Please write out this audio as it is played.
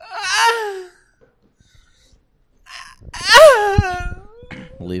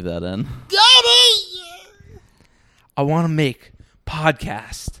Leave that in. I want to make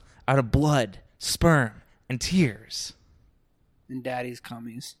podcast out of blood, sperm, and tears. And daddy's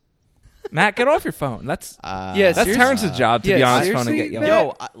cummies. Matt, get off your phone. That's seriously? Terrence's job to be on his phone and seriously, get yelled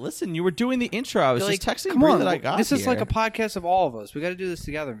Matt? at. Yo, listen, you were doing the intro. I was just texting Come Bree on, that I got this is here. like a podcast of all of us. We got to do this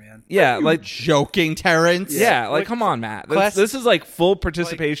together, man. Yeah, like joking, Terrence. yeah, like Like, come on, Matt. class- This is like full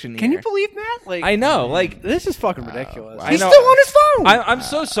participation. Can you here. believe Matt? Like, I know, like this is fucking ridiculous. I He's know. still on his phone. I'm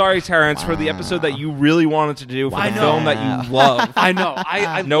so sorry, Terrence, for the episode that you really wanted to do for the I know. film that you love. I know.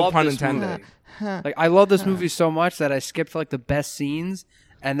 I No love pun this intended. movie. Like I love this movie so much that I skipped like the best scenes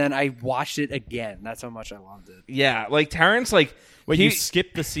and then I watched it again. That's how much I loved it. Yeah, like Terrence, like Wait, he, you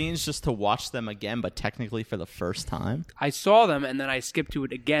skipped the scenes just to watch them again, but technically for the first time? I saw them and then I skipped to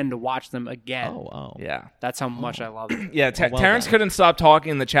it again to watch them again. Oh. yeah. That's how much I loved it. Yeah, well Terrence done. couldn't stop talking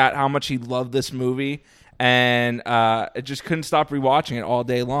in the chat how much he loved this movie, and it just couldn't stop rewatching it all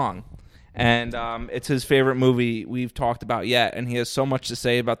day long. And it's his favorite movie we've talked about yet, and he has so much to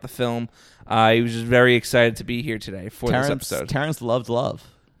say about the film. He was just very excited to be here today for this episode. Terrence loved love.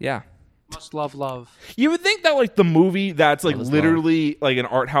 Yeah. Must love. You would think that like the movie that's like Love is literally like an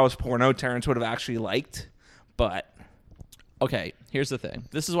art house porno Terrence would have actually liked, but Okay, here's the thing.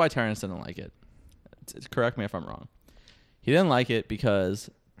 This is why Terrence didn't like it. Correct me if I'm wrong. He didn't like it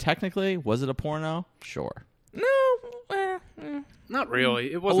because technically, was it a porno? Sure. Not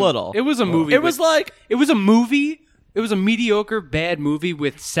really. It A was little. It was a movie. It was like It was a movie. It was a mediocre, bad movie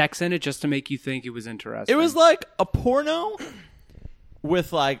with sex in it just to make you think it was interesting. it was like a porno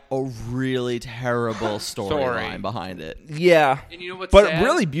with like a really terrible storyline behind it. yeah. And you know what's But sad?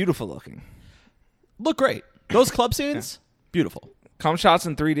 really beautiful looking. Look great. Those club scenes, beautiful. Cum shots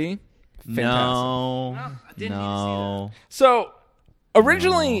in 3D. Fantastic. No, I didn't no. So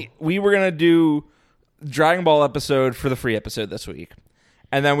originally we were gonna do Dragon Ball episode for the free episode this week,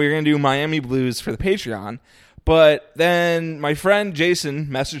 and then we were gonna do Miami Blues for the Patreon. But then my friend Jason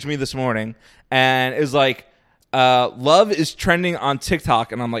messaged me this morning and is like, "Love is trending on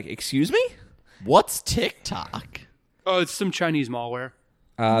TikTok," and I'm like, "Excuse me?" What's TikTok? Oh, it's some Chinese malware.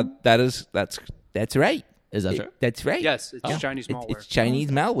 That's right. Is that true? That's right. Yes, it's Chinese malware. It's Chinese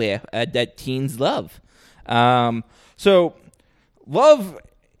malware that teens love. So Love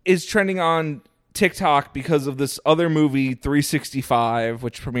is trending on TikTok because of this other movie, 365,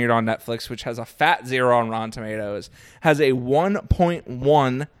 which premiered on Netflix, which has a fat 0 on Rotten Tomatoes, has a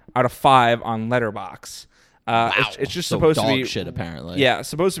 1.1 out of 5 on Letterboxd. It's just So supposed to dog be shit, apparently. Yeah, it's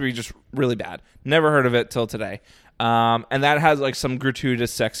supposed to be just really bad. Never heard of it till today. And that has like some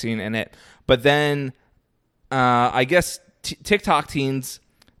gratuitous sex scene in it. But then I guess TikTok teens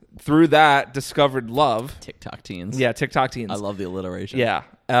through that discovered Love. TikTok teens. Yeah, TikTok teens. I love the alliteration. Yeah,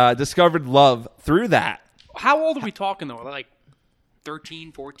 discovered Love through that. How old are we talking, though? Like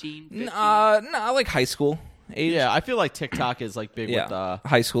 13, 14, 15? No, like high school age. Yeah, I feel like TikTok is like big Yeah, with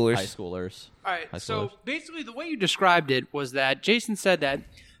high schoolers. high schoolers. All right, High so schoolers. basically the way you described it was that Jason said that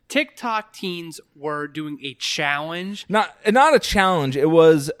TikTok teens were doing a challenge. Not a challenge. It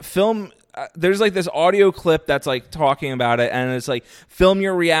was film. There's like this audio clip that's like talking about it, and it's like film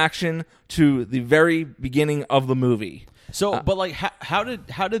your reaction to the very beginning of the movie. So, but like, how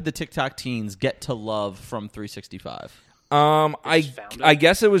did the TikTok teens get to Love from 365? I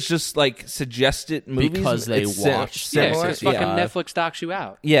guess it was just like suggested movies Because they It's watched Yeah, similar. because fucking Yeah. Netflix docks you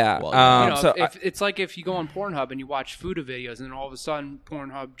out. Yeah. Well, yeah. You know, so if it's like if you go on Pornhub and you watch food videos, and then all of a sudden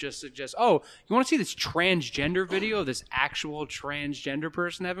Pornhub just suggests, "Oh, you want to see this transgender video of this actual transgender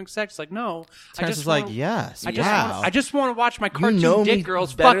person having sex?" It's like, no, Terrence is like, yes. I just want to watch my cartoon know dick me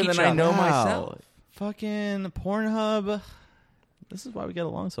girls better fuck each than I other. know Wow. myself. Fucking Pornhub. This is why we get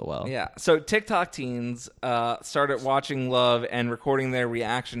along so well. Yeah. So TikTok teens started watching Love and recording their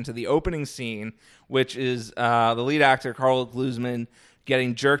reaction to the opening scene, which is the lead actor, Carl Glusman,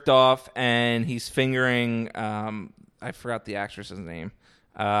 getting jerked off, and he's fingering, I forgot the actress's name,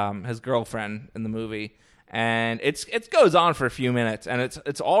 his girlfriend in the movie. And it goes on for a few minutes, and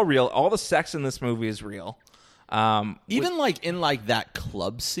it's all real. All the sex in this movie is real. Even like in like that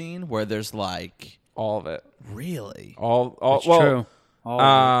club scene where there's like All of it. really All It's well, true.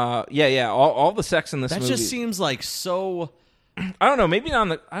 yeah. All the sex in this that movie. just seems like so. I don't know. Maybe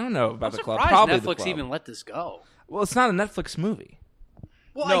not. I don't know about I'm the club. surprised Probably the Netflix club. even let this go. Well, it's not a Netflix movie.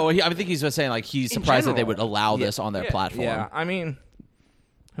 Well, No, I think he's just saying like he's In surprised that they general. would allow this on their platform. Yeah, I mean,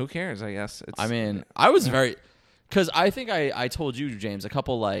 who cares? I guess. It's, I mean, I was very because I think I told you, James, a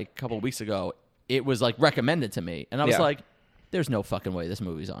couple weeks ago. It was like recommended to me, and I was Yeah. like, "There's no fucking way this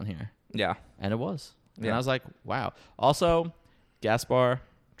movie's on here," yeah, and it was. And Yeah. I was like, "Wow." Also, Gaspar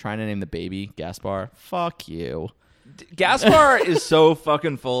trying to name the baby Gaspar. Fuck you. Gaspar is so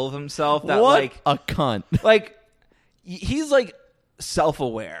fucking full of himself that what like a cunt. like he's like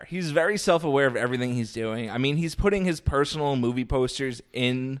self-aware. He's very self-aware of everything he's doing. I mean, he's putting his personal movie posters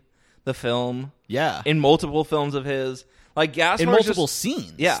in the film. Yeah. In multiple films of his. Like Gaspar In multiple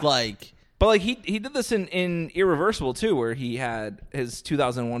scenes. Yeah. Like, but like he did this in Irreversible too, where he had his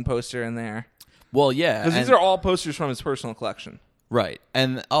 2001 poster in there. well, yeah. Because these and- are all posters from his personal collection. Right.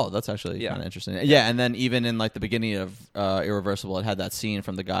 And that's actually Yeah. kind of interesting. Yeah, and then even in like the beginning of Irreversible, it had that scene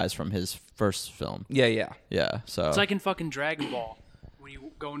from the guys from his first film. Yeah. Yeah. So It's like in fucking Dragon Ball when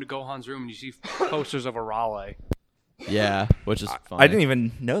you go into Gohan's room and you see posters of a Raleigh. yeah, which is funny. I didn't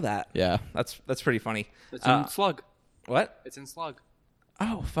even know that. Yeah. That's pretty funny. It's in Slug. What? It's in Slug.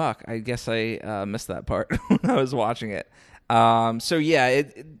 Oh fuck! I guess I missed that part when I was watching it. So yeah,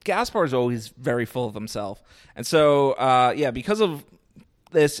 Gaspar is always very full of himself, and so yeah, because of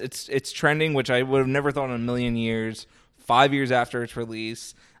this, it's trending, which I would have never thought in a million years. 5 years after its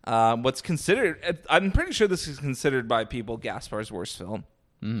release, what's considered, I'm pretty sure this is considered by people Gaspar's worst film.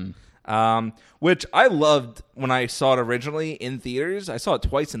 Which I loved when I saw it originally in theaters. I saw it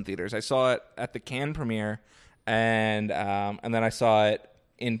twice in theaters. I saw it at the Cannes premiere, and then I saw it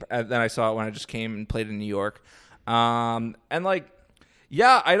then I saw it when I just came and played in New York. And like,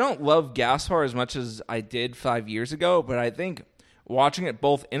 yeah, I don't love Gaspar as much as I did 5 years ago, but I think watching it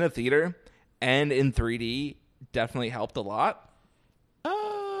both in a theater and in 3D definitely helped a lot.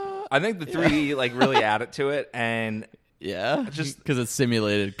 I think the 3D like really added to it, and Yeah, Just- because it's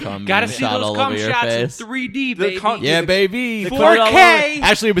simulated cum Gotta being see shot those all cum over your shots in face. 3D, baby. Yeah, baby. the Put it all 4K. over.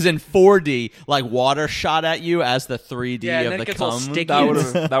 Actually, it was in 4D, like water shot at you as the 3D Yeah, and of then the it gets all cum. sticky.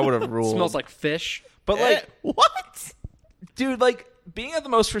 that would have ruled. Smells like fish. but like, What? dude, like being at the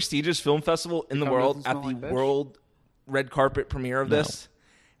most prestigious film festival in the Cum world, doesn't at smell the like fish? world red carpet premiere of this,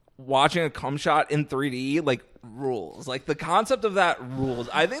 watching a cum shot in 3D like rules. Like the concept of that rules.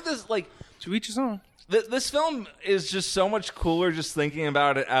 I think this like To each his own. this film is just so much cooler just thinking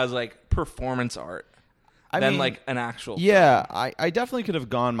about it as like performance art than mean, like an actual Yeah, I definitely could have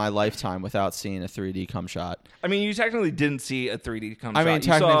gone my lifetime without seeing a 3D cum shot. I mean, you technically didn't see a 3D cum I shot. mean, You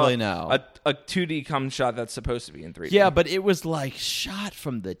saw technically, no. A 2D cum shot that's supposed to be in 3D. Yeah, but it was like shot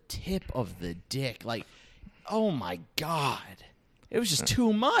from the tip of the dick. Like, oh my God. It was just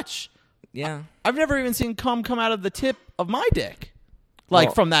too much. Yeah. I've never even seen cum come out of the tip of my dick. Like,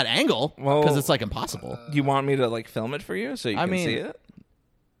 Well- from that angle. well- Because it's like impossible. Do you want me to like film it for you so you I can mean- see it?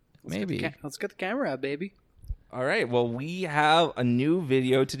 Maybe. Let's get the camera out, baby. All right. Well, we have a new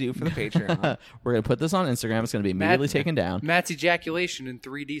video to do for the Patreon. We're going to put this on Instagram. It's going to be immediately taken down. Matt's ejaculation in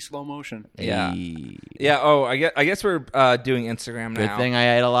 3D slow motion. Yeah. Hey. Yeah. Oh, I guess we're doing Instagram Good now. thing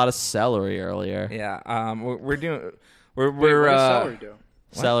I ate a lot of celery earlier. Yeah. We're doing. We're Wait, what does celery do?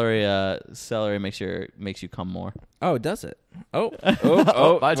 Celery makes you come more. Oh, does it? Oh.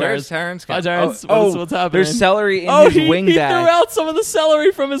 Bye, Where's Terrence. Terrence? Bye, Oh, Terrence. Oh, What's happening? There's celery in his wing he bag. threw out some of the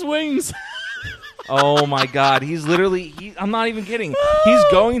celery from his wings. Oh my God! He's literally. I'm not even kidding. He's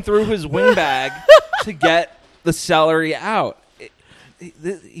going through his wing bag to get the celery out.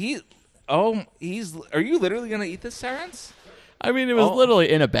 He's. Are you literally gonna eat this, Terrence? I mean, it was Oh. literally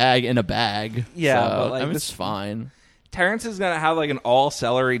in a bag. Yeah, so, but, like, I mean, this- it's fine. Terrence is gonna have like an all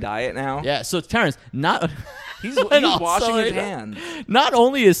celery diet now. Yeah. So Terrence, not He's an all washing his celery- hands. Not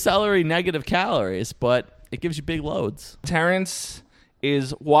only is celery negative calories, but it gives you big loads. Terrence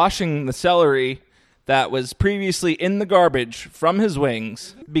is washing the celery that was previously in the garbage from his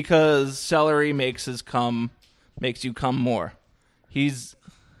wings because celery makes you come more. He's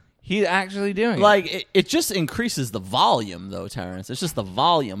actually doing it. Like it just increases the volume, though, Terrence. It's just the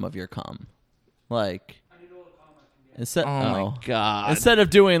volume of your cum. Like instead, Oh my God. Instead of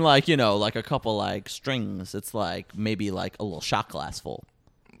doing like like a couple like strings, it's like maybe like a little shot glass full.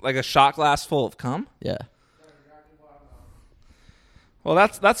 Like a shot glass full of cum. Yeah. Well,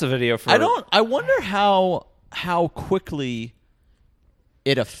 that's a video for. I wonder how quickly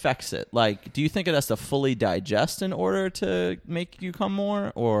it affects it. Like, do you think it has to fully digest in order to make you come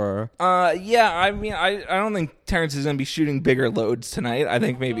more, or? Yeah. I mean, I don't think Terrence is gonna be shooting bigger loads tonight. I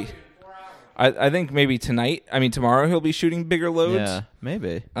think maybe. I think maybe tonight. I mean, tomorrow he'll be shooting bigger loads. Yeah,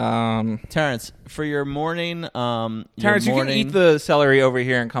 maybe. Um, Terrence, for your morning, Terrence, you can eat the celery over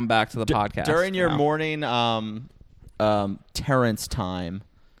here and come back to the podcast during your now. morning, Terrence time.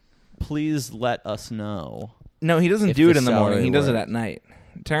 Please let us know. No, he doesn't if do the it in the morning. celery He does it works. at night.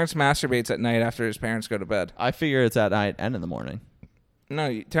 Terrence masturbates at night after his parents go to bed. I figure it's at night and in the morning.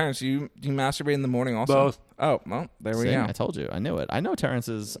 No, Terrence, do you masturbate in the morning also? Both. Oh, well, there we See, go. I told you. I knew it. I know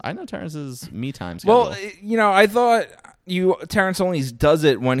Terrence's me time schedule. Well, I thought Terrence only does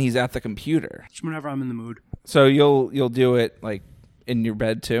it when he's at the computer. Just whenever I'm in the mood. So you'll do it like in your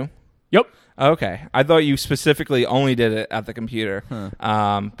bed too? Yep. Okay. I thought you specifically only did it at the computer. Huh.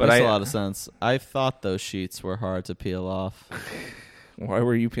 But Makes a lot of sense. I thought those sheets were hard to peel off why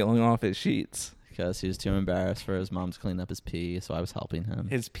were you peeling off his sheets? because he was too embarrassed for his mom to clean up his pee, so I was helping him.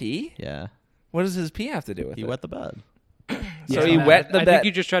 His pee? Yeah. What does his pee have to do with He it? wet the bed. So he wet the I bed. think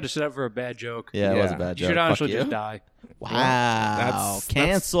you just tried to set up for a bad joke. Yeah, it was a Yeah. bad You joke. should Fuck honestly you. just die. Wow. That's-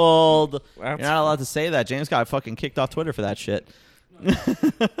 Canceled. that's- You're not allowed to say that. James got fucking kicked off Twitter for that shit.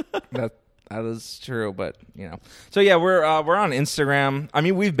 That is true, but So yeah, we're on Instagram. I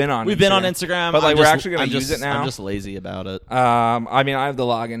mean, we've been on Instagram, but like I'm we're just- actually going I'm to use just- it now. I'm just lazy about it. I mean, I have the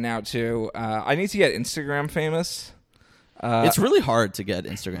login now too. I need to get Instagram famous. It's really hard to get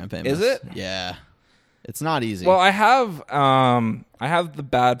Instagram famous. Is it? Yeah. It's not easy. Well, I have the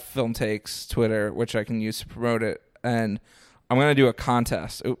Bad Film Takes Twitter, which I can use to promote it, and I'm gonna do a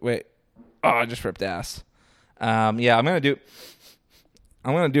contest. Oh, wait, I just ripped ass. I'm gonna do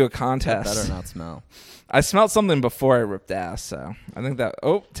a that contest. better not smell. I smelled something before I ripped ass, so I think that.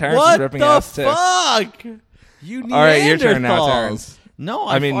 Oh, Terrence What is ripping the ass too. fuck? You All right, your turn now, Neanderthals. Terrence. No,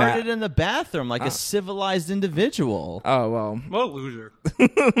 I mean, farted Matt. in the bathroom like a civilized individual. Oh well, What a loser.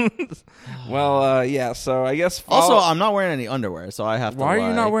 yeah. So I guess. Also, I'm not wearing any underwear, so I have to. why are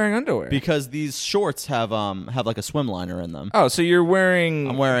you not like- wearing underwear? Because these shorts have like a swim liner in them. Oh, so you're wearing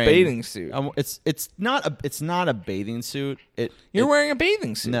I'm wearing bathing suit. It's not a bathing suit. You're wearing a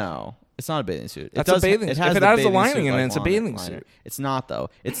bathing suit. No, it's not a bathing suit. That's a bathing It suit. has If it the has a bathing lining suit, in it, like, it's a liner. bathing suit. It's not though.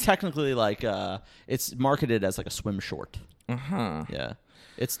 It's technically like it's marketed as like a swim short. Uh-huh. Yeah,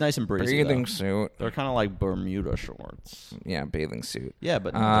 it's nice and breezy. Bathing though. suit. They're kind of like Bermuda shorts. Yeah, bathing suit. Yeah,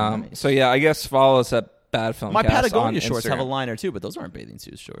 but they're nice. So yeah, I guess follow us at Bad Film My Cast Patagonia on shorts have a Instagram. liner too, but those aren't bathing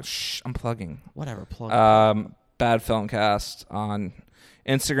suit shorts. Shh, I'm plugging. Whatever. Plug. Bad Film Cast on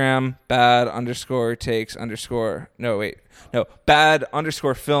Instagram. Bad_film_takes.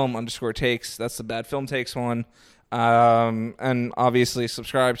 That's the Bad Film Takes one. And obviously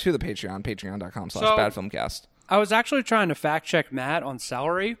subscribe to the Patreon, patreon.com/badfilmcast. I was actually trying to fact check Matt on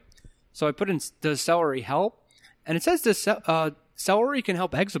celery. So I put in, does celery help? And it says this celery can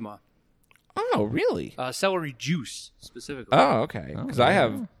help eczema. Oh, really? Celery juice, specifically. Oh, okay. Because I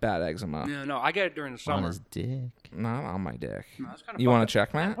have bad eczema. No, I get it during the on summer. his dick. Not on my dick. No, that's kinda You want fucked to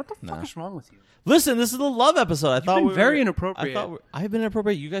check, Matt? What the fuck is wrong with you? Listen, this is the love episode. I thought been we were very inappropriate. I've been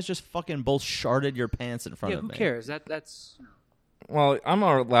inappropriate. You guys just fucking both sharted your pants in front Yeah, of who me. cares? That's Well, I'm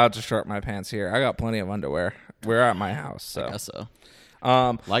not allowed to short my pants here. I got plenty of underwear. We're at my house, I so. guess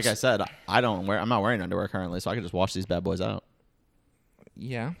so. Like I said, I'm not wearing underwear currently, so I can just wash these bad boys out.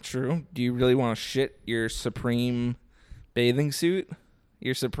 Yeah, true. Do you really want to shit your Supreme bathing suit?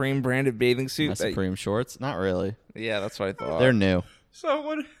 Your Supreme branded bathing suit? My Supreme shorts? Not really. Yeah, that's what I thought. They're new. So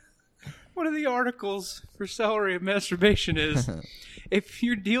one of the articles for celery and masturbation is if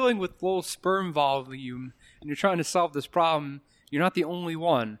you're dealing with low sperm volume and you're trying to solve this problem, you're not the only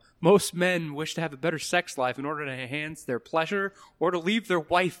one. Most men wish to have a better sex life in order to enhance their pleasure or to leave their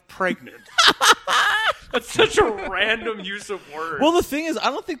wife pregnant. That's such a random use of words. Well, the thing is,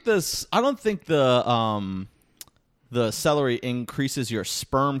 I don't think the celery increases your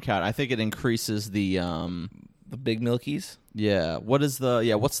sperm count. I think it increases the big milkies? What's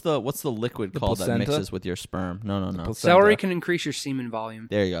the liquid called that placenta? mixes with your sperm? No. Celery can increase your semen volume.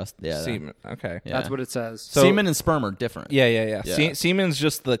 There you go. Yeah. that. Semen. Okay. Yeah. That's what it says. So- Semen and sperm are different. Yeah. Yeah. Semen's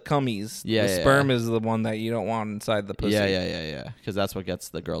just the cummies. Yeah, The yeah, sperm is the one that you don't want inside the pussy. Yeah. Because that's what gets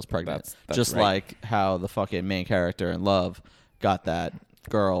the girls pregnant. That's Just right. like how the fucking main character in Love got that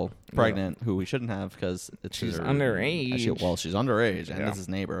girl pregnant who we shouldn't have because She's underage. She's underage and Yeah. this is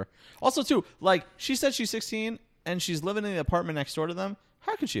neighbor. Also, too, like she said, she's 16 and she's living in the apartment next door to them.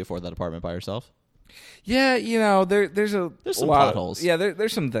 How could she afford that apartment by herself? Yeah, there's some plot holes. Yeah,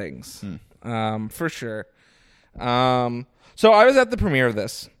 there's some things. For sure. So I was at the premiere of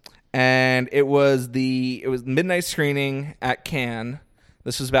this, and it was midnight screening at Cannes.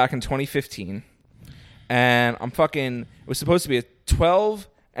 This was back in 2015, and it was supposed to be a 12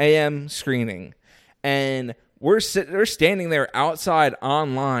 a.m. screening, and we're standing there outside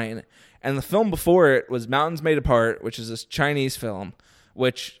online, and the film before it was Mountains Made Apart, which is this Chinese film,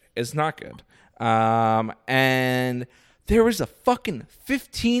 which is not good. And there was a fucking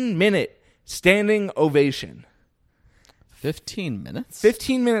 15-minute standing ovation. 15 minutes?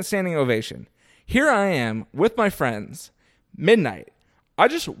 15-minute standing ovation. Here I am with my friends, midnight. I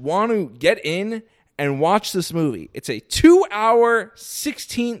just want to get in and watch this movie. It's a 2-hour,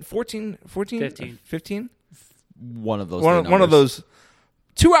 15? One of those. One of those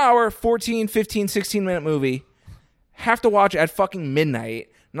 2-hour, 14, 15, 16-minute movie. have to watch at fucking midnight.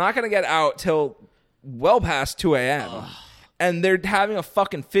 Not going to get out till well past 2 a.m. And they're having a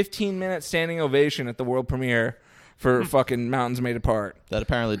fucking 15-minute standing ovation at the world premiere for fucking Mountains Made Apart. That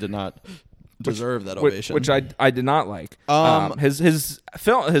apparently did not deserve that Which, ovation. which I did not like.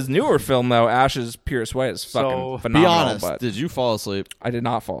 His newer film though, Ash's Purest Way, is fucking So, be phenomenal. Be honest, but did you fall asleep? I did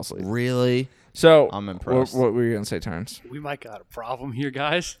not fall asleep. Really? So I'm impressed. What were you gonna say, Terrence? We might got a problem here,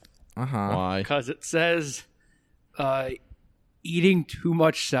 guys, Why? because it says eating too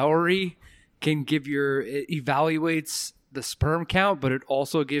much celery can give it evaluates the sperm count, but it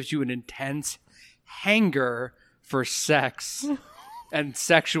also gives you an intense hanger for sex and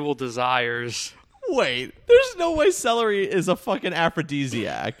sexual desires. Wait, there's no way celery is a fucking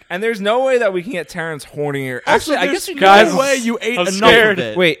aphrodisiac. And there's no way that we can get Terrence hornier. Actually, I guess we guys- no way you ate I'm enough scared. of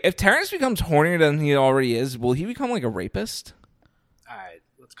it. Wait, if Terrence becomes hornier than he already is, will he become like a rapist? All right,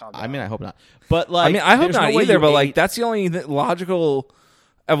 let's calm down. I mean, I hope not. But like, I mean, I hope there's no not way either. you But like, ate- that's the only logical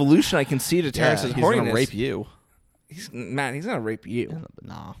evolution I can see to yeah, Terrence's he's horniness. gonna rape you. Matt, he's gonna rape you.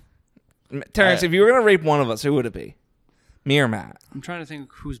 Nah. Terrence, if you were gonna rape one of us, who would it be? Me or Matt? I'm trying to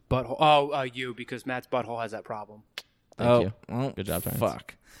think whose butthole. Oh, you, because Matt's butthole has that problem. Thank you. Well, Good job, Terrence.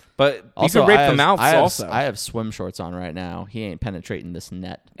 fuck. But Also, you can rape I the have- mouths I have, also. I have swim shorts on right now. He ain't penetrating this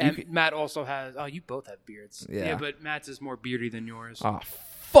net. And Matt also has. Oh, you both have beards. Yeah. But Matt's is more beardy than yours. Oh,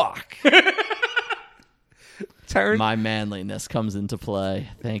 fuck. Terrence, My manliness comes into play.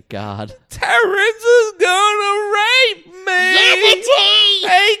 Thank God. Terrence is gonna rape me.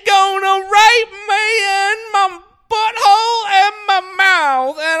 He gonna rape me in my butthole and my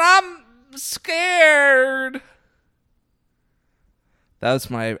mouth, and I'm scared. That was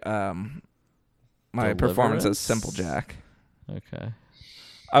my performance as Deliverance? Simple Jack. Okay.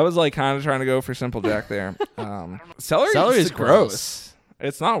 I was like kind of trying to go for Simple Jack there. Celery Celery is is gross. gross.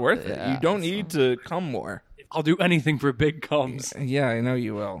 It's not worth it. Yeah, You don't it's need to come more. I'll do anything for big cums. Yeah, I know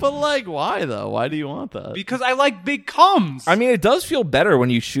you will. But like, why though? Why do you want that? Because I like big cums. I mean, it does feel better when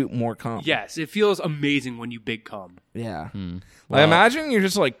you shoot more cum. Yes, it feels amazing when you big cum. Yeah. Like, Well- imagine you're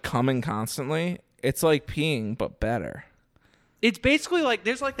just like coming constantly. It's like peeing, but better. It's basically like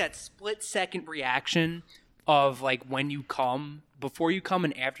there's like that split second reaction of like when you come, before you come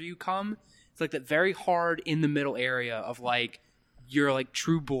and after you come. It's like that very hard in the middle area of like you're like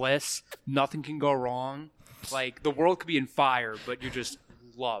true bliss. Nothing can go wrong. Like the world could be in fire, but you're just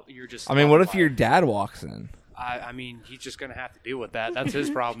love. You're just. I mean, what if loved by your it. dad walks in? I mean, he's just gonna have to deal with that. That's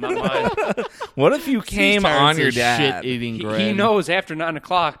his problem, not mine. What if you came on your dad? shit-eating He grin. knows after 9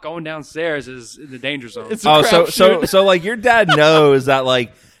 o'clock going downstairs is in the danger zone. It's a Oh, so crapshoot. like your dad knows that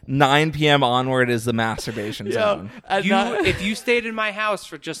like 9 p.m. onward is the masturbation Yo, zone. at You, night- if you stayed in my house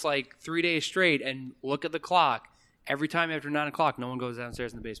for just like 3 days straight and look at the clock, every time after 9 o'clock, no one goes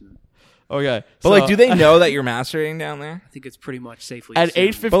downstairs in the basement. okay, But like, do they know that you're masturbating down there? I think it's pretty much safely at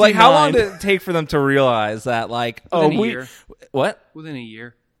assumed. 8:59? But like, how long did it take for them to realize that? Like, Within a year. What? Within a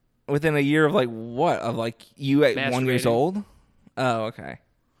year. Within a year of like what? Of like you at 1 year Masturbating. old? Oh, okay.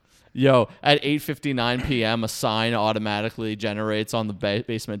 Yo, at 8:59 p.m., a sign automatically generates on the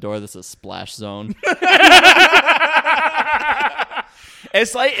basement door that says "splash zone."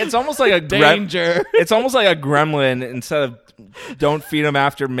 It's almost like a Danger. It's almost like a gremlin. Instead of don't feed him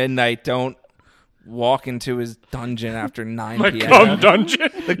after midnight, don't walk into his dungeon after 9 p.m. dungeon.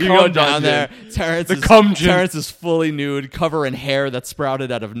 You cum go down dungeon. there. Terrence is fully nude, covered in hair that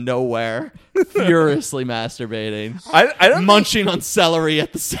sprouted out of nowhere, furiously masturbating, I don't munching on celery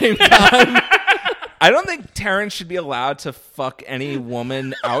at the same time. I don't think Terrence should be allowed to fuck any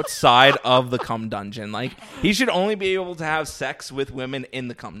woman outside of the cum dungeon. Like, he should only be able to have sex with women in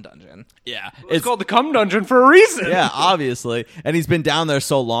the cum dungeon. Yeah, It's called the cum dungeon for a reason. yeah, obviously. And he's been down there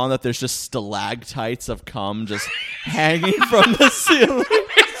so long that there's just stalactites of cum just hanging from the ceiling.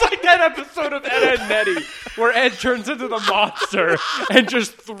 It's like that episode of Ed, Ed and Eddie where Ed turns into the monster and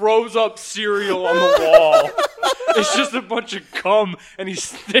just throws up cereal on the wall. It's just a bunch of cum, and he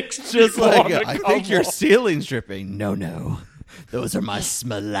sticks Just people like, on the I cum think your wall. ceiling's dripping. No. Those are my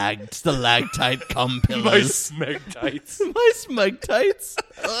stalactite cum My pillars. smegtites. My smegtites.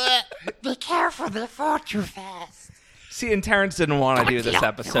 Be careful, they fall too fast. See, and Terrence didn't want to do this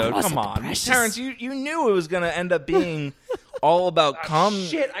episode. Come on. Terrence, you knew it was going to end up being all about cum.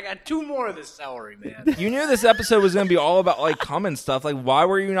 Shit, I got 2 more of this celery, man. You knew this episode was going to be all about, like, cum and stuff. Like, why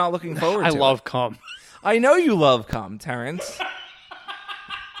were you not looking forward I to it? love cum. I know you love cum, Terrence.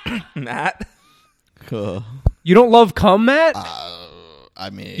 Matt? Cool. You don't love cum, Matt? I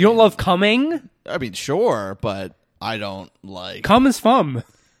mean, You don't love cumming? I mean, sure, but I don't like. Cum is fun.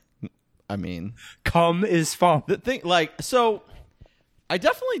 I mean, Cum is fun. the thing, like, so I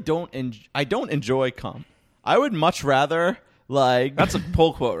definitely don't. I don't enjoy cum. I would much rather like. That's a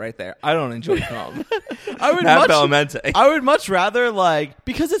pull quote right there. I don't enjoy cum. I would Matt much. Belamente. I would much rather like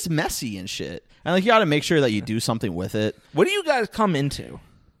because it's messy and shit, and like you got to make sure that you do something with it. What do you guys come into?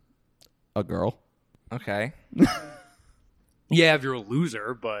 A girl. Okay. Yeah, if you're a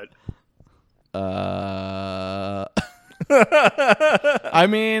loser, but I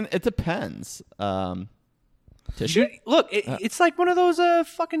mean, it depends. Tissue? look, it's like one of those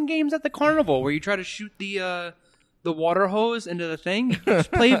fucking games at the carnival where you try to shoot the water hose into the thing. You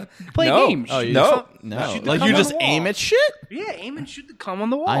just play No. games. Oh, you No. no. Shoot the Like cum you on just the wall. aim at shit. Yeah, aim and shoot the cum on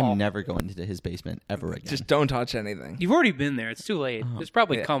the wall. I'm never going into his basement ever again. Just don't touch anything. You've already been there. It's too late. There's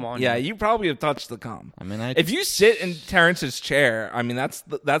probably cum on Yeah, you. you probably have touched the cum. I mean, If you sit in Terrence's chair, I mean,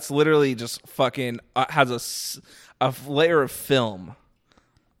 that's literally just fucking has a layer of film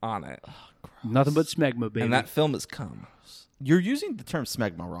on it, Nothing but smegma, baby. and that film is cum. you're using the term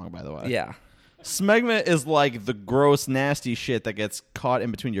smegma wrong, by the way. Yeah. Smegma is like the gross, nasty shit that gets caught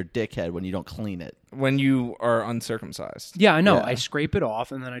in between your dickhead when you don't clean it. When you are uncircumcised. yeah, I know. Yeah. I scrape it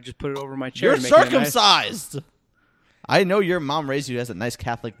off and then I just put it over my chair. You're to make it nice. circumcised. I know your mom raised you as a nice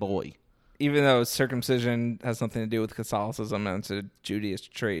Catholic boy. Even though circumcision has something to do with Catholicism and it's a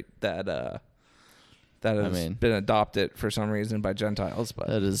Judaist trait that has been adopted for some reason by Gentiles. But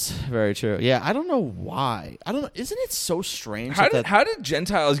That is very true. Yeah, I don't know why. I don't know. Isn't it so strange? how did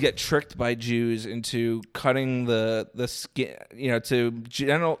Gentiles get tricked by Jews into cutting the skin, to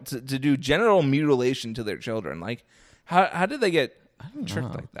do genital mutilation to their children? Like, how did they get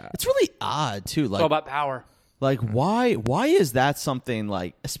tricked like that? It's really odd too. It's all Like, about power. why is that something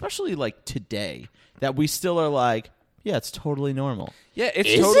like, especially like today, that we still are like, yeah, it's totally normal. Yeah, it's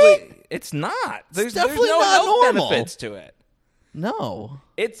Is totally. it? It's not. There's definitely no not health normal. benefits to it. No,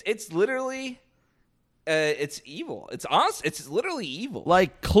 It's literally, it's evil. It's honest. It's literally evil.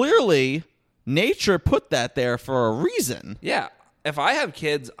 like clearly, nature put that there for a reason. Yeah. If I have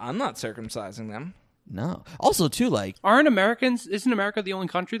kids, I'm not circumcising them. No. Also, too, like Aren't Americans? Isn't America the only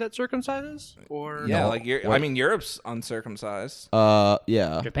country that circumcises? Or Yeah, No. like I mean, Europe's uncircumcised.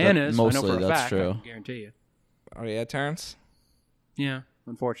 yeah, Japan that- is. Mostly, I know for a that's fact. true. I can guarantee you. Oh yeah, Terrence. Yeah,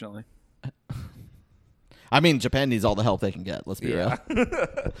 unfortunately. I mean, Japan needs all the help they can get. Let's be real.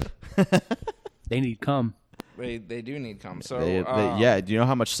 They need cum. They do need cum. So Yeah. Do you know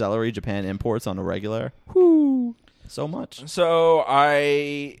how much celery Japan imports on a regular? Whoo, so much. So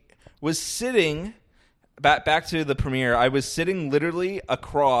I was sitting back to the premiere. I was sitting literally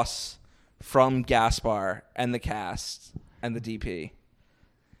across from Gaspar and the cast and the DP,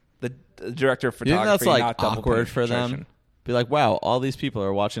 the director of Do you think photography. that's like not double awkward for penetration. them? Be like, wow, all these people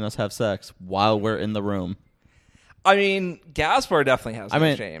are watching us have sex while we're in the room. I mean, Gaspar definitely has no I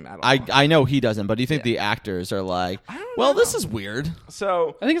mean, shame at all. I know he doesn't, but do you think Yeah. the actors are like, don't well, know. this is weird?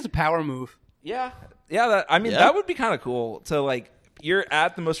 So I think it's a power move. yeah. That, I mean, Yeah. that would be kind of cool to like. You're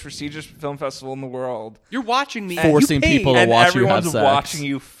at the most prestigious film festival in the world, You're watching me. Forcing you paid, people to and watch you have everyone's sex. watching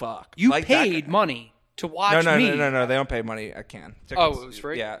you fuck. You Like that paid guy- money to watch No, me. no. They don't pay money at Cannes. Oh, it was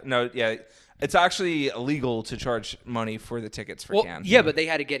free? Yeah, no, yeah. It's actually illegal to charge money for the tickets for Well, Cannes. yeah, but they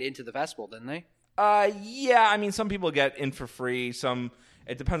had to get into the festival, didn't they? Yeah. I mean, some people get in for free. Some.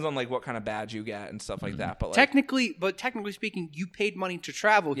 It depends on like what kind of badge you get and stuff like that. But like, Technically speaking, you paid money to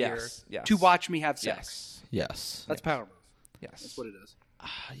travel Yes, here yes. to watch me have sex. yes, Yes. That's power move. yes, That's what it is.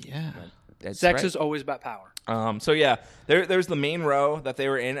 Yeah. That's Sex right. is always about power. So yeah, there's the main row that they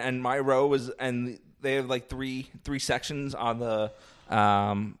were in, and my row was, and they have like three sections on the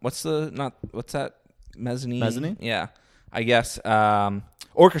what's that mezzanine? Mezzanine? Yeah, I guess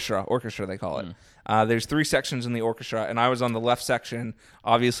orchestra they call it. There's three sections in the orchestra, and I was on the left section,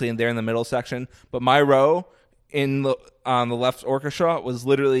 obviously, and they're in the middle section. But my row on the left orchestra was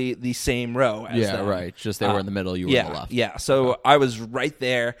literally the same row as Yeah, them. right. Just they were in the middle, you were yeah, in the left. Yeah, so I was right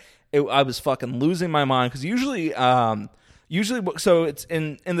there. I was fucking losing my mind because usually, so it's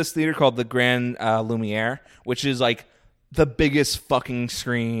in this theater called the Grand Lumiere, which is like the biggest fucking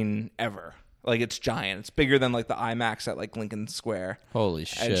screen ever. Like it's giant. It's bigger than like the IMAX at like Lincoln Square. Holy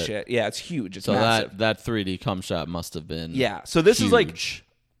And shit. shit. Yeah, it's huge. It's So massive. that 3D cum shot must have been Yeah. So this is like huge.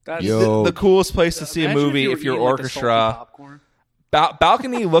 That's Yo. the coolest place to see a Imagine movie you if were you're eating, like, a salty orchestra. popcorn.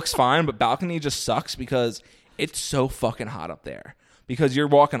 Balcony looks fine, but balcony just sucks because it's so fucking hot up there. Because you're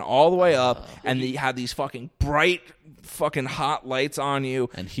walking all the way up, and you have these fucking bright, fucking hot lights on you,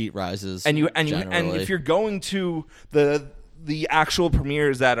 and heat rises. and generally. if you're going to the actual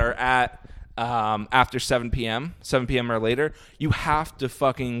premieres that are at after 7 p.m. or later, you have to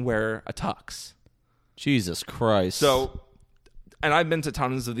fucking wear a tux. Jesus Christ. So, and I've been to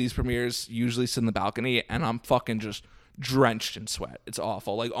tons of these premieres, usually sit in the balcony, and I'm fucking just drenched in sweat. It's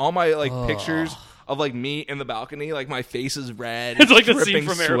awful. Like all my pictures of like me in the balcony, like my face is red. It's like the scene dripping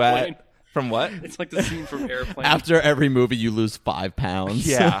from sweat. Airplane. From what? It's like the scene from Airplane. After every movie, you lose 5 pounds.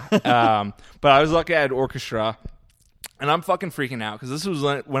 Yeah. But I was lucky I had orchestra, and I'm fucking freaking out because this was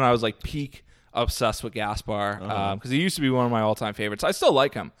when I was like peak obsessed with Gaspar, because he used to be one of my all-time favorites. I still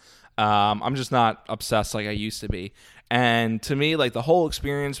like him. I'm just not obsessed like I used to be. And to me, like the whole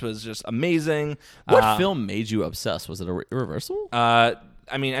experience was just amazing. What film made you obsessed? Was it Irreversible? I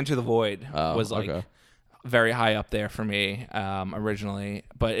mean, Enter the Void Oh, was like okay. very high up there for me originally,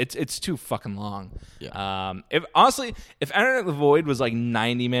 but it's too fucking long. Yeah. If Enter the Void was like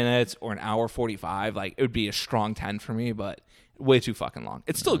 90 minutes or an hour 45, like it would be a strong 10 for me, but way too fucking long.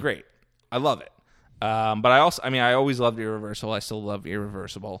 It's still great. I love it. But I always loved Irreversible. I still love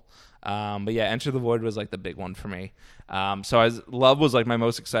Irreversible. But yeah, Enter the Void was like the big one for me. Love was like my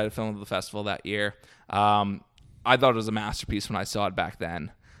most excited film of the festival that year. I thought it was a masterpiece when I saw it back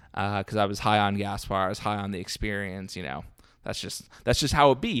then, because I was high on Gaspar. I was high on the experience. You know, that's just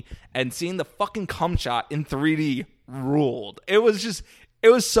how it be. And seeing the fucking cum shot in 3D ruled. It was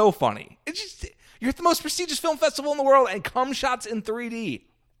so funny. You're at the most prestigious film festival in the world, and cum shots in 3D,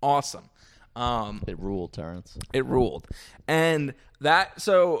 awesome. It ruled, Terrence. It ruled. And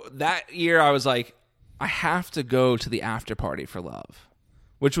that year I was like, I have to go to the after party for Love,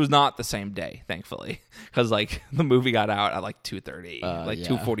 which was not the same day, thankfully, because like the movie got out at like 2:30, like yeah.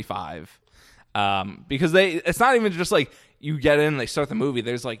 2:45. Because it's not even just like you get in, they start the movie.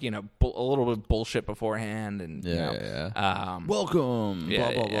 There's like, you know, a little bit of bullshit beforehand, and Welcome.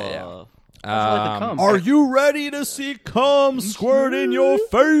 yeah, blah blah yeah, blah. Are you ready to see cum squirt in your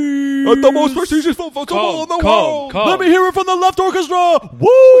face? At the most prestigious film festival in the world. Let me hear it from the left orchestra.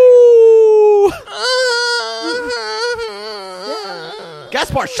 Woo!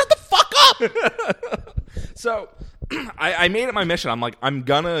 Gaspar, shut the fuck up! So I made it my mission. I'm like, I'm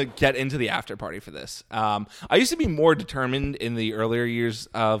gonna get into the after party for this. I used to be more determined in the earlier years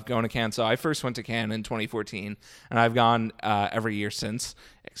of going to Cannes. So I first went to Cannes in 2014, and I've gone every year since,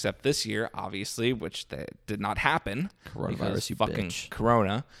 except this year, obviously, which did not happen. Coronavirus, because you fucking bitch.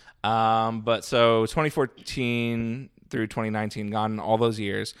 Corona. But so 2014 through 2019, gone all those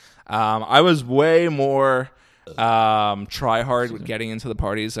years. I was way more try hard with getting into the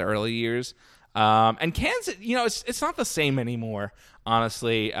parties the early years. And Cannes, you know, it's not the same anymore,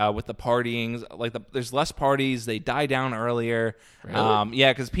 honestly, with the partying. Like, there's less parties. They die down earlier. Really?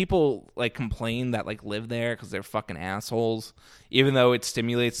 Yeah, because people, like, complain that, like, live there because they're fucking assholes, even though it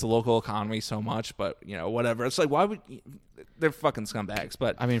stimulates the local economy so much. But, you know, whatever. It's like, why would... They're fucking scumbags.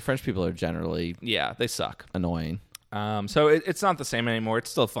 But, I mean, French people are generally yeah, they suck. annoying. So it's not the same anymore. It's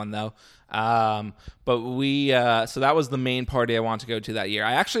still fun though. But so that was the main party I wanted to go to that year.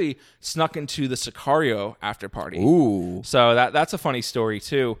 I actually snuck into the Sicario after party. Ooh. So that's a funny story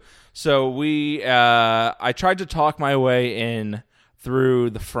too. So I tried to talk my way in through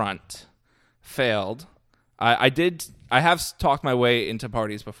the front, failed. I have talked my way into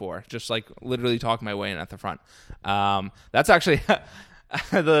parties before, just like literally talked my way in at the front. That's actually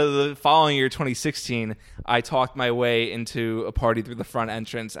the following year, 2016, I talked my way into a party through the front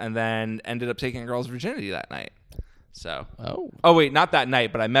entrance and then ended up taking a girl's virginity that night. So, oh wait, not that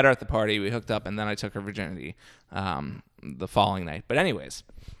night, but I met her at the party. We hooked up, and then I took her virginity the following night. But anyways,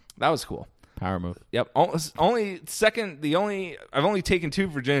 that was cool. Power move. Yep. I've only taken 2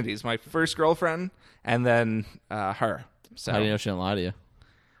 virginities. My first girlfriend and then her. So How do you know she didn't lie to you?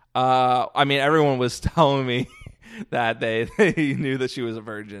 I mean, everyone was telling me that they knew that she was a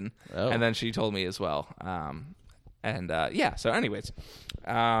virgin, and then she told me as well. So anyways,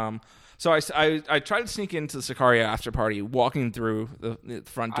 so I tried to sneak into the Sicario after party, walking through the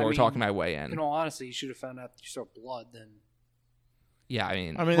front door, talking my way in. In all honesty, you should have found out you saw blood then. Yeah, I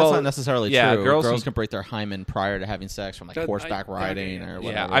mean, that's not necessarily yeah, true. girls can break their hymen prior to having sex from like horseback riding or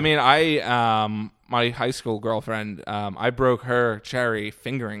whatever. Yeah, I mean, my high school girlfriend, I broke her cherry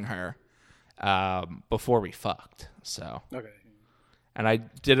fingering her before we fucked. So Okay. And I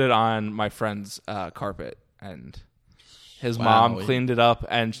did it on my friend's carpet, and his mom cleaned it up,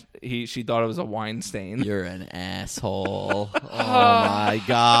 and she thought it was a wine stain. You're an asshole. Oh my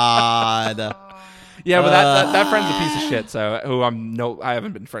god. Yeah, but that friend's a piece of shit. So I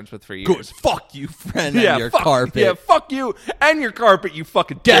haven't been friends with for years. Good. Fuck you, friend, and your fuck, carpet. Yeah, fuck you and your carpet, you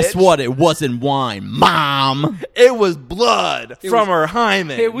fucking Guess bitch. what? It wasn't wine, Mom. It was blood from her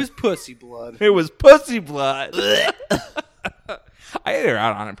hymen. It was pussy blood. It was pussy blood. I ate her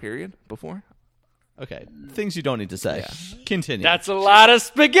out on a period before. Okay, things you don't need to say. Continue. That's a lot of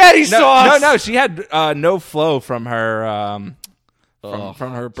spaghetti sauce. No, she had no flow from her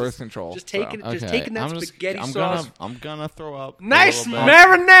from her birth control. Just taking Okay, that spaghetti sauce. I'm gonna throw up. a Nice little bit.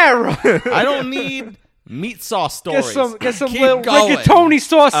 marinara. I don't need meat sauce stories. Get some Keep little going. rigatoni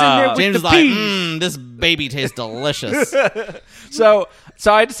sauce in there with James the is peas. like, this baby tastes delicious. So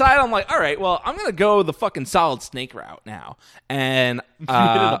I decided, I'm like, all right, well, I'm gonna go the fucking solid snake route now, and You hit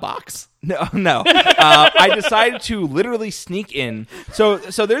it in a box. No. I decided to literally sneak in. So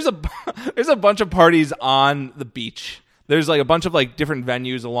there's a bunch of parties on the beach. There's like a bunch of like different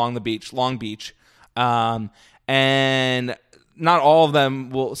venues along the beach, Long Beach, and not all of them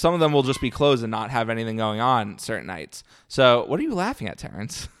will. Some of them will just be closed and not have anything going on certain nights. So what are you laughing at,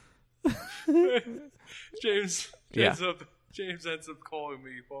 Terrence? James ends up calling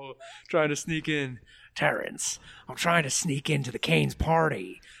me while trying to sneak in. Terrence, I'm trying to sneak into the Canes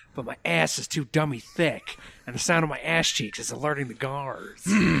party, but my ass is too dummy thick, and the sound of my ass cheeks is alerting the guards.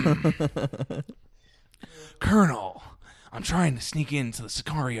 Colonel, I'm trying to sneak into the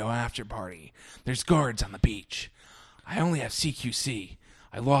Sicario after party. There's guards on the beach. I only have CQC.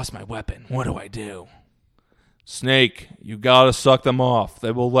 I lost my weapon. What do I do? Snake, you gotta suck them off.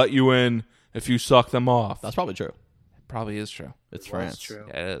 They will let you in if you suck them off. That's probably true. Probably is true. It's France. true.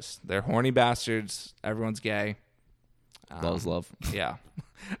 Yeah, it is. They're horny bastards. Everyone's gay. Loves love. Yeah.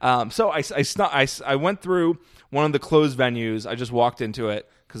 So I went through one of the closed venues. I just walked into it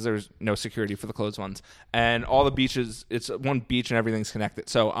because there's no security for the closed ones. And all the beaches, it's one beach and everything's connected.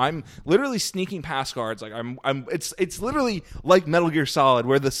 So I'm literally sneaking past guards. Like it's literally like Metal Gear Solid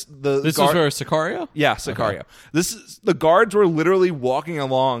where this This was for Sicario? yeah, Sicario. This is the guards were literally walking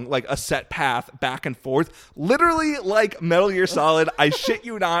along like a set path back and forth, literally like Metal Gear Solid. I shit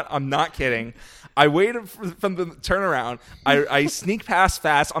you not, I'm not kidding. I waited for them to turn around. I sneak past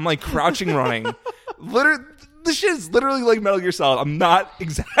fast. I'm like crouching, running. Literally, this shit is literally like Metal Gear Solid. I'm not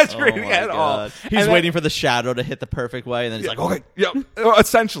exaggerating at all. He's waiting for the shadow to hit the perfect way, and then he's like, okay. Yep,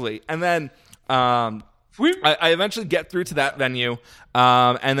 essentially. And then I eventually get through to that venue,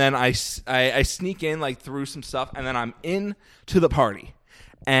 and then I sneak in like through some stuff, and then I'm in to the party,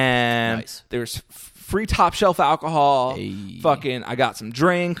 and Nice. there's free top shelf alcohol. Hey. Fucking, I got some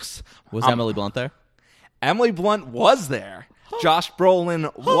drinks. Was Emily Blunt there? Emily Blunt was there. Josh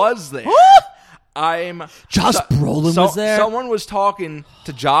Brolin was there. Josh Brolin was there? Someone was talking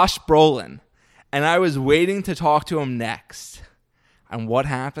to Josh Brolin, and I was waiting to talk to him next. And what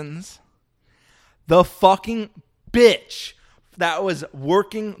happens? The fucking bitch that was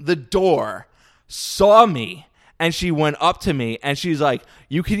working the door saw me, and she went up to me, and she's like,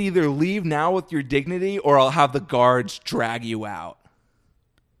 you can either leave now with your dignity, or I'll have the guards drag you out.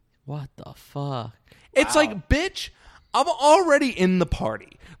 What the fuck? It's like, bitch, I'm already in the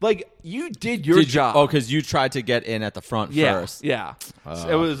party. Like, you did your job. Oh, because you tried to get in at the front first. Yeah. So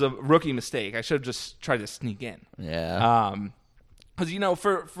it was a rookie mistake. I should have just tried to sneak in. Yeah. Because,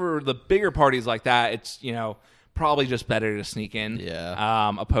 for the bigger parties like that, it's, probably just better to sneak in.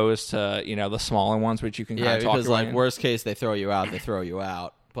 Yeah. Opposed to, the smaller ones, which you can kind Yeah, of talk because, your way like, in. worst case, they throw you out, they throw you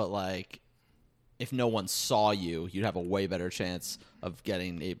out. But, like, if no one saw you, you'd have a way better chance of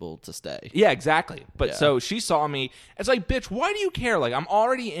getting able to stay. Yeah, exactly. But Yeah. so she saw me. It's like, bitch, why do you care? Like, I'm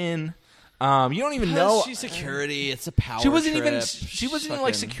already in. You don't even know. She's security. It's a power She wasn't trip. even. She wasn't even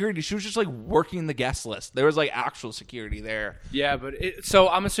like security. She was just like working the guest list. There was like actual security there. Yeah, but so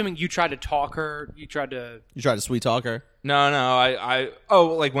I'm assuming you tried to talk her. You tried to sweet talk her? No.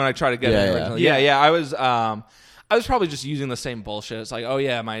 Like when I tried to get Yeah, it yeah. originally. Yeah. I was probably just using the same bullshit. It's like, oh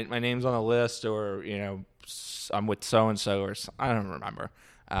yeah, my name's on the list, or I'm with so and so, or I don't remember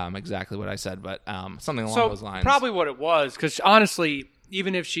exactly what I said, but something along those lines. Probably what it was, because honestly,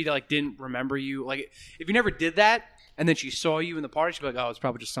 even if she like didn't remember you, like if you never did that and then she saw you in the party, she'd be like, "Oh, it's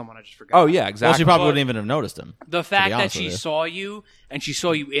probably just someone I just forgot." Oh yeah, exactly. Well, she probably wouldn't even have noticed him. The fact that honest she with you. saw you and she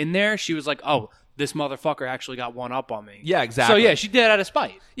saw you in there, she was like, "Oh, this motherfucker actually got one up on me." Yeah, exactly. So yeah, she did it out of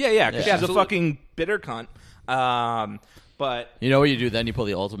spite. Yeah, because Yeah. she's a fucking bitter cunt. But You know what you do then? You pull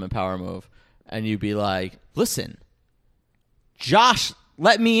the ultimate power move, and you be like, listen, Josh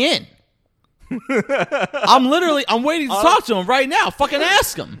let me in. I'm waiting to talk to him right now. Fucking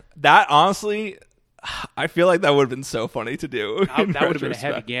ask him. that honestly, I feel like that would have been so funny to do. That in would have been a retrospect.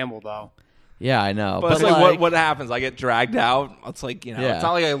 heavy gamble, though. Yeah, I know. But it's like, what happens? I get dragged out. It's like, Yeah. it's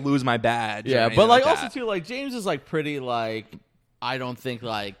not like I lose my badge. or Yeah, anything but like that. also too, like James is like pretty like I don't think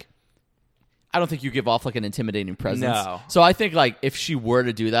you give off like an intimidating presence. No. So I think like if she were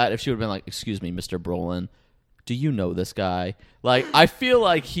to do that, if she would have been like, "Excuse me, Mr. Brolin, do you know this guy?" Like I feel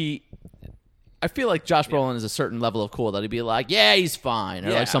like Josh Brolin is a certain level of cool that he'd be like, "Yeah, he's fine," or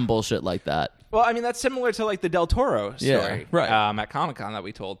Yeah. like some bullshit like that. Well, I mean, that's similar to like the Del Toro story, Yeah, right. At Comic-Con that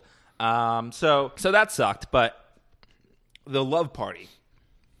we told. So that sucked, but the Love Party.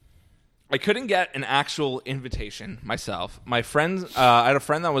 I couldn't get an actual invitation myself. My friends, I had a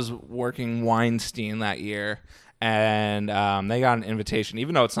friend that was working Weinstein that year, and they got an invitation,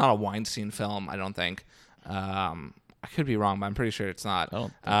 even though it's not a Weinstein film, I don't think. I could be wrong, but I'm pretty sure it's not. I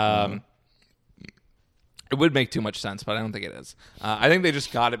don't think It would make too much sense, but I don't think it is. I think they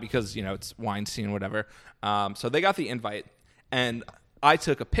just got it because, it's Weinstein or whatever. So they got the invite, and I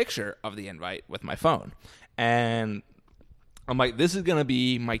took a picture of the invite with my phone. And I'm like, this is going to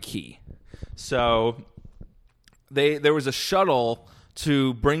be my key. So there was a shuttle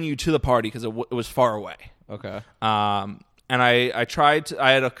to bring you to the party because it was far away. Okay. And I tried to,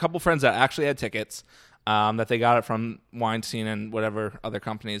 I had a couple friends that actually had tickets that they got it from Weinstein and whatever other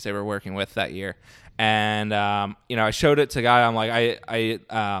companies they were working with that year. And, I showed it to a guy. I'm like,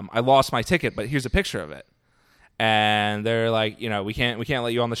 I lost my ticket, but here's a picture of it. And they're like, we can't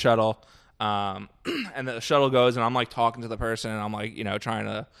let you on the shuttle. And the shuttle goes, and I'm like talking to the person, and I'm like, trying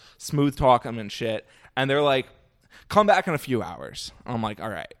to smooth talk them and shit. And they're like, come back in a few hours. I'm like, all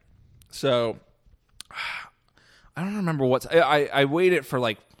right. So I don't remember I waited for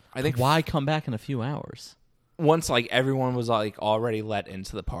like, I think Why come back in a few hours? once like everyone was like already let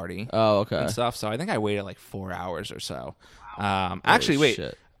into the party Oh, okay. and stuff. So I think I waited like 4 hours or so. Actually, Holy wait.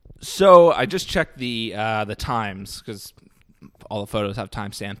 shit. So I just checked the times because all the photos have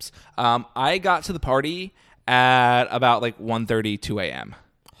timestamps. I got to the party at about like 1:30, 2 a.m.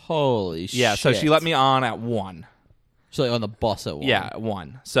 Holy shit. Yeah, so she let me on at 1. So like on the bus at 1. Yeah, at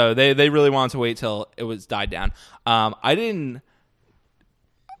 1. So they really wanted to wait till it was died down. I didn't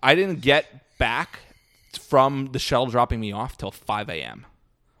get back from the shuttle dropping me off till 5 a.m.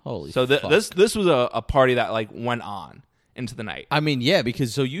 Holy So fuck. this was a party that like went on into the night. I mean, yeah,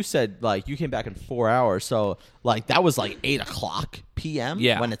 because so you said like you came back in 4 hours, so like that was like 8:00 p.m.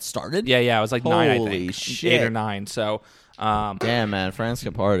 Yeah. when it started. Yeah, it was like 9, I Holy think. shit. 8 or 9. So Damn, man, France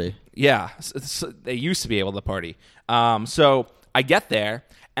can party. yeah, they used to be able to party. So I get there,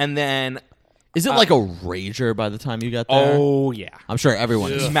 and then Is it like a rager by the time you get there? oh yeah, I'm sure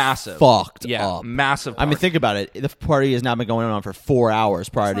everyone is massive, fucked yeah, up. massive. I mean, party. think about it. The party has now been going on for 4 hours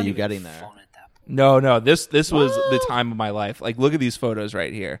prior to you getting there. Fun at that point. No, this was the time of my life. Like, look at these photos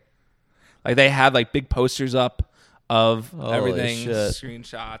right here. Like, they had like big posters up of Holy everything, shit.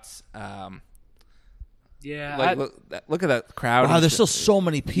 screenshots. Yeah. Like, look at that crowd. Wow, and there's shit. still so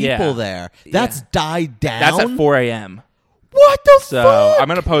many people Yeah. there. That's died down. That's at 4 a.m. What the So fuck? I'm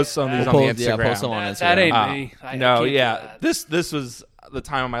gonna post some of these on the Instagram. Yeah, post them on Instagram. That ain't me. I No, can't do yeah, that. this was the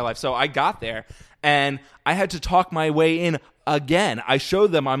time of my life. So I got there, and I had to talk my way in again. I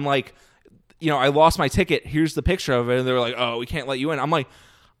showed them. I'm like, I lost my ticket. Here's the picture of it, and they were like, "Oh, we can't let you in." I'm like,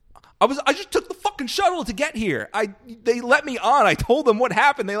 I just took the fucking shuttle to get here. They let me on. I told them what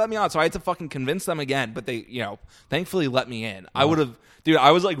happened. They let me on. So I had to fucking convince them again. But they, thankfully let me in. I would have, dude.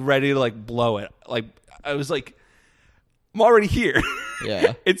 I was like ready to like blow it. Like I was like, I'm already here.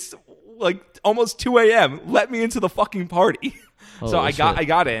 Yeah. It's like almost 2 a.m. Let me into the fucking party. So Holy shit. I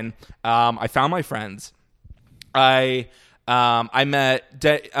got in. I found my friends. I met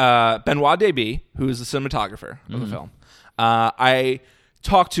Benoit Deby, who is the cinematographer of the film. I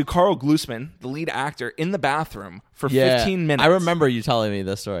talked to Carl Glusman, the lead actor, in the bathroom for 15 minutes. I remember you telling me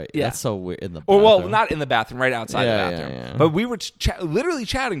this story. Yeah. That's so weird. In the Or, well, bathroom. not in the bathroom, right outside Yeah, the bathroom. yeah. But we were literally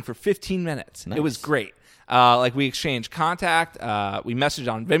chatting for 15 minutes. Nice. It was great. Like, we exchanged contact. We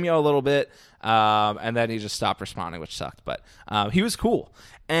messaged on Vimeo a little bit. And then he just stopped responding, which sucked. But he was cool.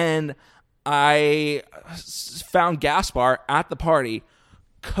 And I found Gaspar at the party,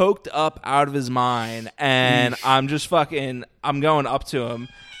 coked up out of his mind. And I'm just I'm going up to him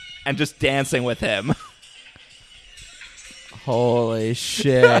and just dancing with him. Holy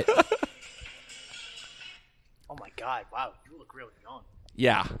shit. Oh my god! Wow, you look really young.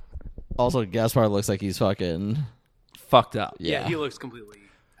 Yeah. Also, Gaspar looks like he's fucking. Fucked up. Yeah. He looks completely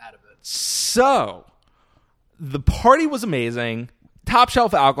out of it. So, the party was amazing. Top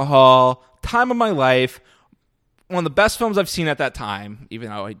shelf alcohol, time of my life. One of the best films I've seen at that time, even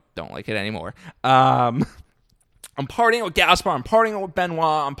though I don't like it anymore. I'm partying with Gaspar. I'm partying with Benoit.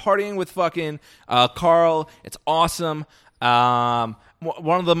 I'm partying with fucking Carl. It's awesome. One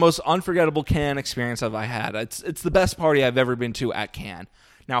of the most unforgettable Cannes experiences I had. It's the best party I've ever been to at Cannes.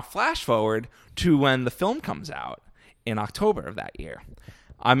 Now, flash forward to when the film comes out in October of that year.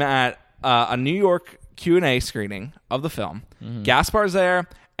 I'm at a New York Q&A screening of the film. Gaspar's there,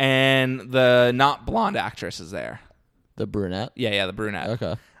 and the not blonde actress is there. The brunette? Yeah, the brunette.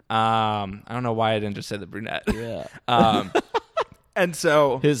 Okay. I don't know why I didn't just say the brunette. Yeah. And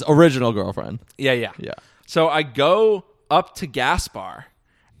so, His original girlfriend. yeah. Yeah. So I go up to Gaspar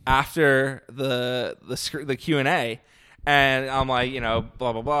after the Q&A, And I'm like,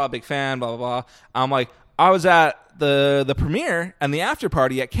 blah, blah, blah, big fan, blah, blah, blah. I'm like, I was at the premiere and the after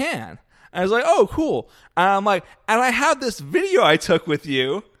party at Cannes. And I was like, oh, cool. And I'm like, and I had this video I took with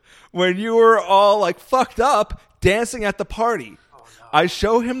you when you were all like fucked up dancing at the party. Oh, no. I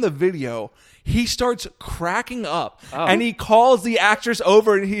show him the video. He starts cracking up and he calls the actress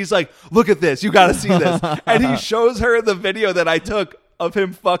over and he's like, look at this. You got to see this. And he shows her the video that I took of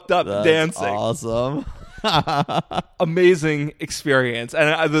him fucked up dancing. Awesome. Amazing experience.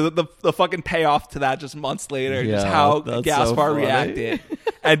 And the fucking payoff to that just months later, just how Gaspar reacted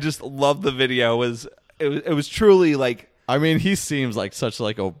and just loved the video it was truly like, I mean, he seems like such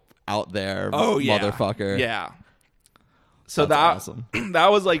like a out there motherfucker. Yeah. So that's awesome.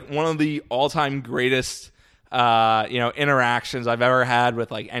 That was like one of the all-time greatest interactions I've ever had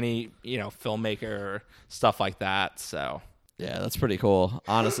with like any, filmmaker or stuff like that. So yeah, that's pretty cool.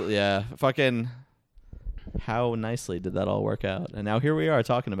 Honestly, yeah. Fucking how nicely did that all work out? And now here we are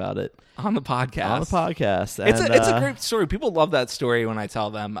talking about it on the podcast. And, it's a great story. People love that story when I tell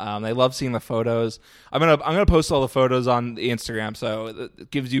them. They love seeing the photos. I'm gonna post all the photos on the Instagram, so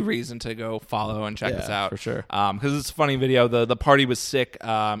it gives you reason to go follow and check us out for sure. Because it's a funny video. The party was sick.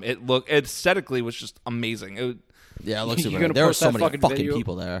 It aesthetically was just amazing. It looks super. Gonna there were so post many that fucking video?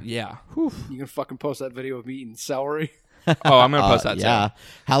 people there. Yeah. You gonna fucking post that video of me eating celery? Oh, I'm gonna post that too. Yeah.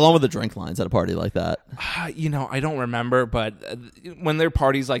 How long were the drink lines at a party like that? I don't remember, but when there are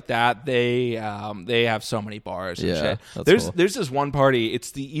parties like that, they have so many bars and shit. There's this one party.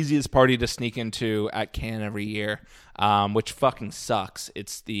 It's the easiest party to sneak into at Cannes every year, which fucking sucks.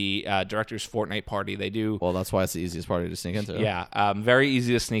 It's the Directors Fortnight party. They do. Well, that's why it's the easiest party to sneak into. Yeah, very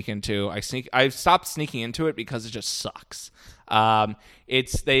easy to sneak into. I've stopped sneaking into it because it just sucks.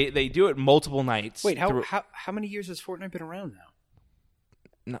 They do it multiple nights. Wait, how many years has Fortnite been around now?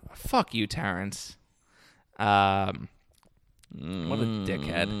 No, fuck you, Terrence. What a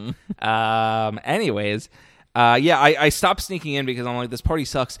dickhead. Anyways, I stopped sneaking in because I'm like, this party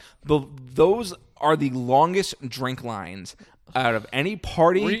sucks. But those are the longest drink lines out of any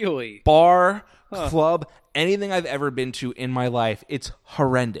party, really? Bar, club, anything I've ever been to in my life. It's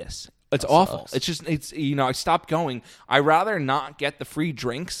horrendous. It's awful. Sucks. It's I stopped going. I rather not get the free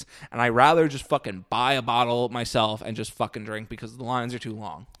drinks, and I rather just fucking buy a bottle myself and just fucking drink because the lines are too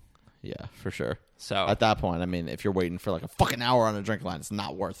long. Yeah, for sure. So at that point, I mean, if you're waiting for like a fucking hour on a drink line, it's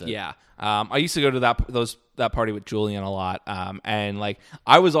not worth it. Yeah. I used to go to that party with Julian a lot, and like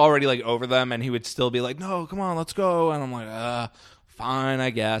I was already like over them, and he would still be like, "No, come on, let's go," and I'm like, fine, I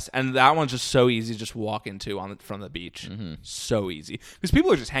guess. And that one's just so easy to just walk into from the beach. Mm-hmm. So easy. Because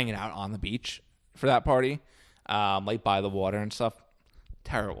people are just hanging out on the beach for that party, like by the water and stuff.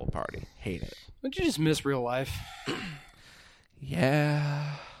 Terrible party. Hate it. Don't you just miss real life?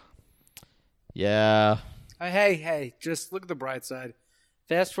 Yeah. Yeah. Hey, just look at the bright side.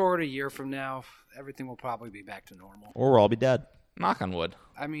 Fast forward a year from now, everything will probably be back to normal. Or we'll all be dead. Knock on wood.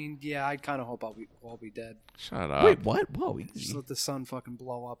 I mean, yeah, I kind of hope we'll all be dead. Shut up. Wait, what? Whoa. Just let the sun fucking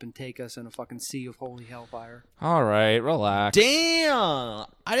blow up and take us in a fucking sea of holy hellfire. All right, relax. Damn!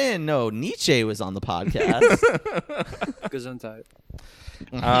 I didn't know Nietzsche was on the podcast. Gesundheit.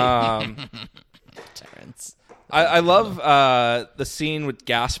 Terrence. I love the scene with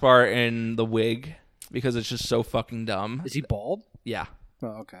Gaspar in the wig because it's just so fucking dumb. Is he bald? Yeah.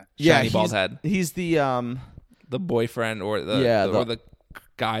 Oh, okay. Shiny bald head. He's The boyfriend or the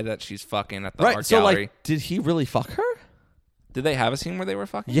guy that she's fucking at the art gallery. Like, did he really fuck her? Did they have a scene where they were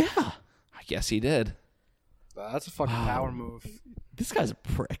fucking? Yeah. I guess he did. That's a fucking power move. This guy's a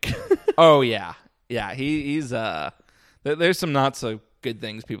prick. Oh, yeah. Yeah, he's there's some not so good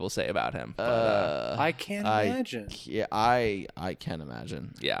things people say about him. But, I can't imagine. Yeah, I can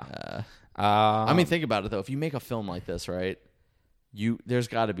imagine. Yeah. I mean, think about it, though. If you make a film like this, right, there's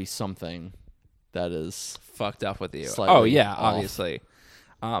got to be something that is fucked up with you. Slightly yeah, off. obviously.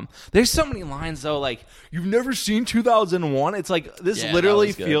 There's so many lines though, like you've never seen 2001. It's like this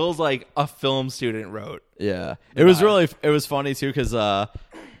literally feels like a film student wrote. Yeah, it was funny too because the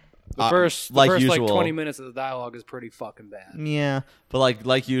first usual, 20 minutes of the dialogue is pretty fucking bad. Yeah, but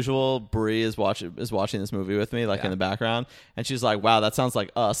like usual, Brie is watching this movie with me, in the background, and she's like, "Wow, that sounds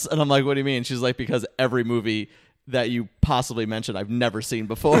like Us," and I'm like, "What do you mean?" She's like, "Because every movie that you possibly mentioned I've never seen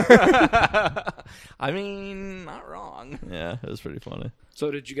before." I mean, not wrong. Yeah, it was pretty funny. So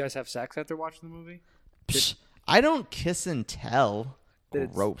did you guys have sex after watching the movie? I don't kiss and tell.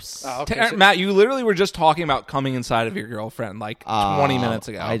 Gross. Oh, okay. Matt, you literally were just talking about coming inside of your girlfriend like 20 minutes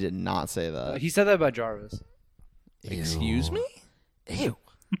ago. I did not say that. He said that about Jarvis. Excuse me? Ew.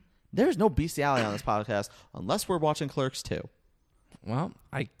 There's no bestiality on this podcast unless we're watching Clerks 2. Well,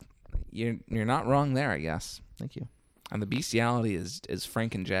 you're not wrong there, I guess. Thank you. And the bestiality is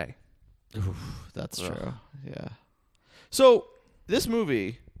Frank and Jay. That's true. Yeah. So this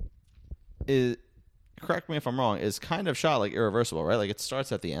movie is, correct me if I'm wrong, is kind of shot like Irreversible, right? Like it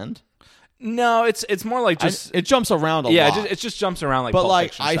starts at the end. No, it's more like just it jumps around a lot. yeah, it just jumps around like but Pulp like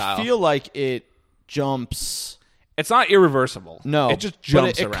Fiction I style. feel like it jumps. It's not irreversible. No, it just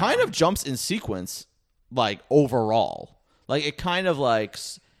jumps but it around. kind of jumps in sequence, like overall. Like it kind of like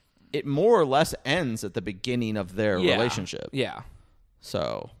it more or less ends at the beginning of their Yeah. relationship. Yeah,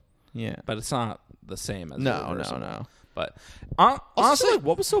 So yeah, but it's not the same as no. irreversible. But Also, honestly, like,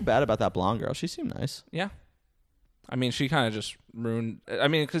 what was so bad about that blonde girl? She seemed nice. yeah. I mean, she kind of just ruined. I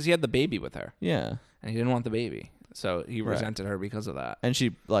mean, because he had the baby with her, Yeah, and he didn't want the baby, so he Right. resented her because of that. and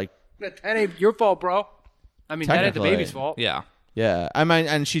she like That ain't your fault, bro. I mean, that ain't the Technically. baby's fault. Yeah, yeah. I mean,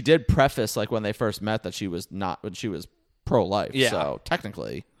 and she did preface like when they first met that she was pro-life. Yeah. So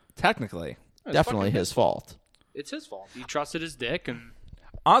technically, technically. definitely fucking his fault. It's his fault. He trusted his dick, and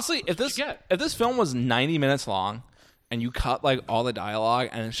Honestly, if what you get. this film was 90 minutes long and you cut like all the dialogue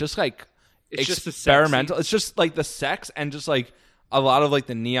and it's just like It's just the sex experimental, scenes. it's just like the sex and just like a lot of like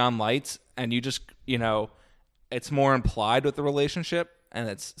the neon lights, and you just it's more implied with the relationship and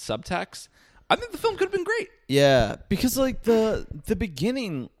it's subtext. I think the film could have been great. Yeah, because like the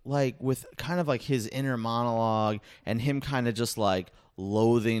beginning, like with kind of like his inner monologue and him kind of just like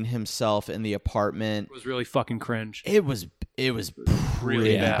loathing himself in the apartment. it was really fucking cringe. It was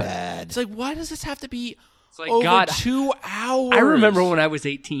pretty bad. It's like, why does this have to be It's like, over God, 2 hours? I remember when I was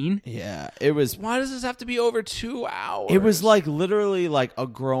 18. Yeah, it was. Why does this have to be over 2 hours? It was like literally like a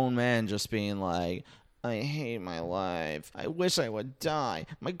grown man just being like, I hate my life. I wish I would die.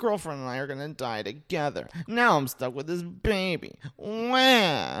 My girlfriend and I are gonna die together. Now I'm stuck with this baby.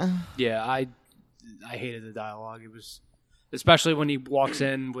 Wah. Yeah, I hated the dialogue. It was especially when he walks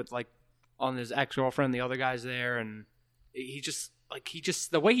in with like on his ex-girlfriend, the other guy's there, and he just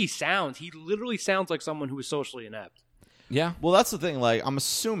the way he sounds, he literally sounds like someone who is socially inept. yeah. Well, that's the thing. Like, I'm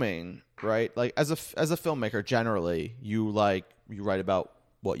assuming, right? Like, as a filmmaker, generally, you write about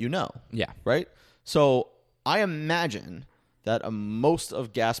what you know, Yeah. right? So I imagine that most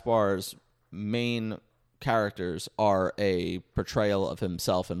of Gaspar's main characters are a portrayal of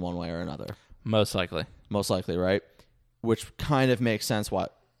himself in one way or another. Most likely. Most likely, right? Which kind of makes sense why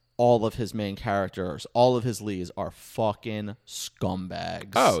all of his main characters, all of his leads are fucking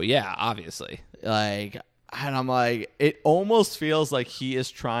scumbags. Oh, yeah, obviously. Like, and I'm like, it almost feels like he is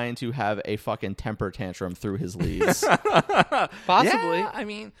trying to have a fucking temper tantrum through his leads. Possibly. Yeah, I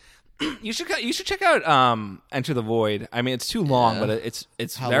mean, you should check out Enter the Void. I mean, it's too long, Yeah. but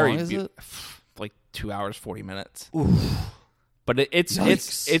it's How very long is it? like 2 hours 40 minutes. Oof. But it's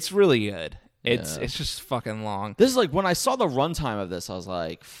Yikes. really good. It's Yeah. it's just fucking long. This is like, when I saw the runtime of this, I was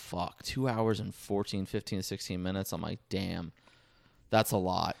like, fuck, 2 hours and 14, 15 to 16 minutes. I'm like, damn, that's a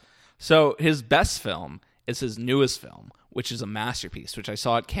lot. So his best film is his newest film, which is a masterpiece, which I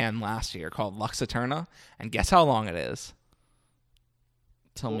saw at Cannes last year, called Lux Eterna. And guess how long it is?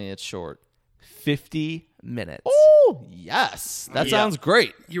 Tell me it's short. 50 minutes. Oh, yes. That Yeah. sounds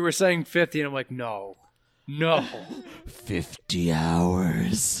great. You were saying 50, and I'm like, no. 50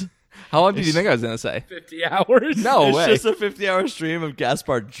 hours. How long did you think I was going to say? 50 hours? No It's way. just a 50-hour stream of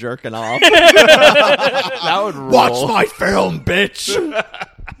Gaspar jerking off. That would roll. Watch my film, bitch.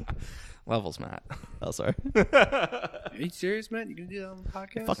 Levels, Matt. Oh, sorry. Are you serious, man? You gonna do that on the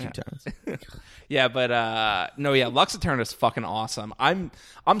podcast? Fuck you, Terrence. Yeah, but no, yeah, Lux Eterna is fucking awesome. I'm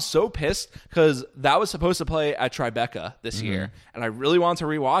so pissed because that was supposed to play at Tribeca this year, and I really want to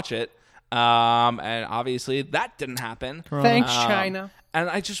rewatch it. And obviously that didn't happen. Thanks, China. And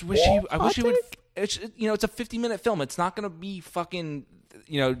I just wish I wish he would. It's it's a 50-minute film. It's not gonna be fucking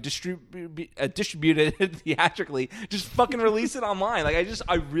distributed theatrically. Just fucking release it online. Like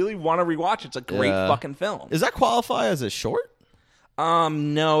I really want to rewatch it. It's a great Yeah. fucking film. Does that qualify as a short?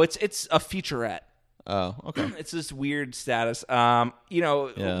 No, it's a featurette. Oh, okay. It's this weird status. Yeah.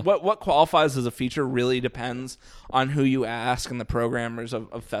 What qualifies as a feature really depends on who you ask and the programmers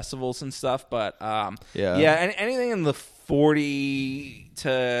of festivals and stuff. But anything in the 40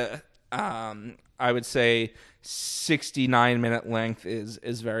 to I would say 69-minute length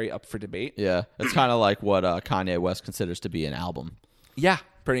is very up for debate. Yeah, it's kind of like what Kanye West considers to be an album, Yeah,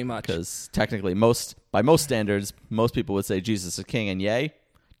 pretty much. because technically, by most standards, most people would say Jesus is King and Ye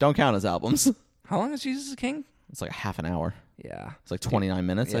don't count as albums. How long is Jesus is King? It's like a half an hour. Yeah. It's like 29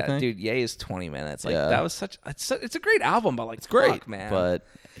 minutes, I Yeah, think. dude, Ye is 20 minutes. Like Yeah. that was it's a great album, but like it's Great, man. but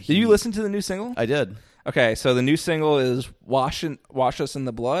did you listen to the new single? I did. Okay, so the new single is "Wash Us in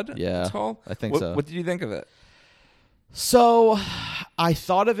the Blood." Yeah, it's called. I think so. What did you think of it? So I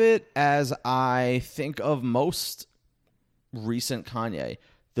thought of it as I think of most recent Kanye,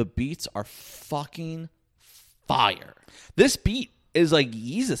 the beats are fucking fire. This beat is like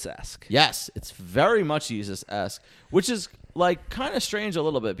Yeezus-esque. Yes, it's very much Yeezus-esque, which is like kind of strange a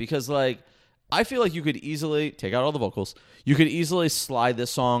little bit because like I feel like you could easily take out all the vocals. You could easily slide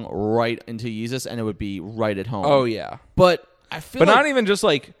this song right into Yeezus and it would be right at home. Oh yeah, But I feel but like not even just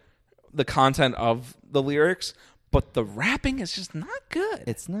like the content of the lyrics, but the rapping is just not good.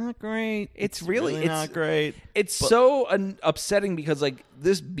 it's not great. It's really- not great. It's so upsetting because like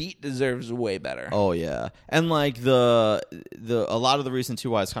this beat deserves way better. Oh yeah, and like the a lot of the reason too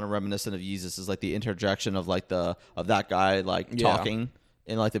why it's kind of reminiscent of Yeezus is like the interjection of like of that guy like Yeah. talking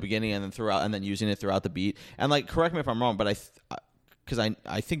in like the beginning and then throughout and then using it throughout the beat. And like correct me if I'm wrong, but because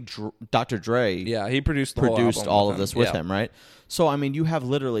I think Dr. Dre Yeah, he produced the whole produced album all with of this with Yeah. him, right? So I mean, you have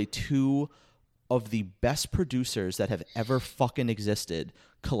literally two of the best producers that have ever fucking existed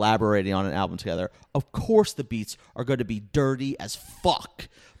collaborating on an album together. Of course the beats are going to be dirty as fuck.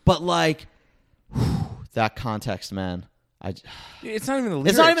 But like that context, man. It's not even the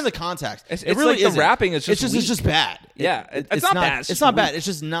lyrics. It's not even the context. It's it really like the isn't. rapping is just it's weak. just bad. Yeah, it's not bad, it's It's just not bad. weak. It's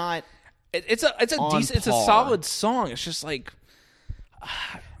just not It's a on decent. It's a par. solid song. It's just like,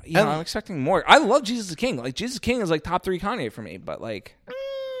 you know, And- I'm expecting more. I love Jesus is King. Like Jesus is King is like top 3 Kanye for me. But like,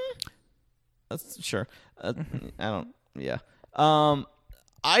 That's sure. I don't. Yeah.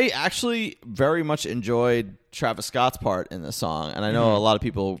 I actually very much enjoyed Travis Scott's part in this song, and I know a lot of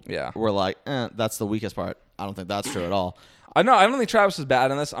people Yeah. were like, "That's the weakest part." I don't think that's true at all. I don't think Travis is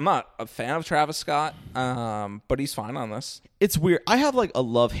bad in this. I'm not a fan of Travis Scott, but he's fine on this. It's weird. I have like a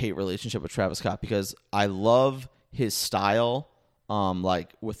love-hate relationship with Travis Scott because I love his style,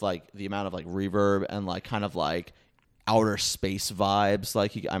 like with like the amount of like reverb and like kind of like outer space vibes.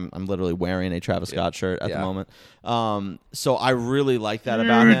 Like I'm literally wearing a Travis Scott shirt at the Yeah. moment. So I really like that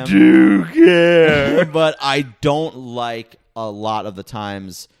about him. Do care, but I don't like a lot of the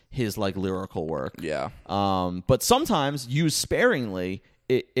times his like lyrical work. Yeah. But sometimes used sparingly,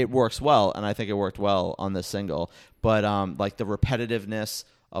 it works well, and I think it worked well on this single. But like the repetitiveness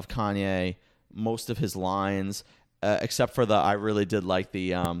of Kanye, most of his lines, except for I really did like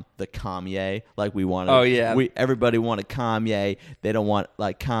the Kanye, like we wanted. Oh, yeah. Everybody wanted Kanye. They don't want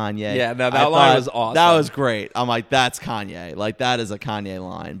like Kanye. Yeah, no, that I line thought was awesome. That was great. I'm like, that's Kanye. Like that is a Kanye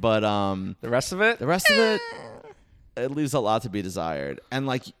line. But The rest of it, the rest of it leaves a lot to be desired. And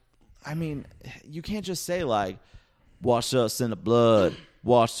like, I mean, you can't just say like, wash us in the blood,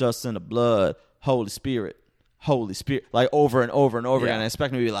 Holy Spirit, like over and over and over again. I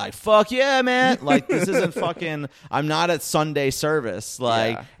expect me to be like, fuck yeah, man. Like this isn't fucking, I'm not at Sunday service.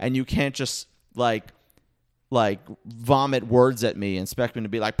 Like, Yeah. and you can't just like vomit words at me and expect me to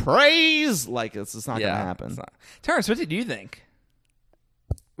be like, praise. Like it's just not going to happen. it's not. Terrence, what did you think?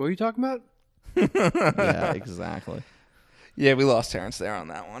 What are you talking about? Yeah, exactly. Yeah, we lost Terrence there on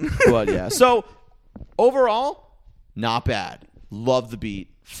that one. But yeah, so overall, not bad. Love the beat,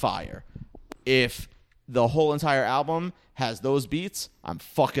 fire. If the whole entire album has those beats, I'm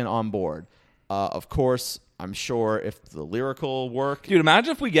fucking on board. Of course, I'm sure if the lyrical work, Dude,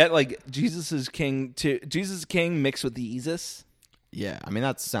 imagine if we get like Jesus is King mixed with the Yeezus. yeah, I mean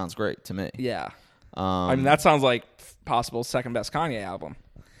that sounds great to me. Yeah. I mean, that sounds like possible second best Kanye album.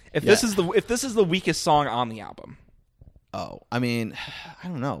 If this is the weakest song on the album. Oh, I mean, I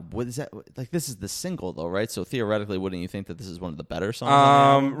don't know. What is that? Like, this is the single, though, right? So theoretically, wouldn't you think that this is one of the better songs? on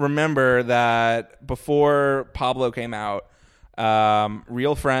the album? Remember that before Pablo came out,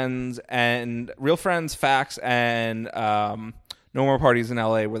 Real Friends, Facts, and No More Parties in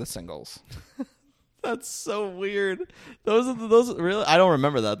LA were the singles. That's so weird. Those really. I don't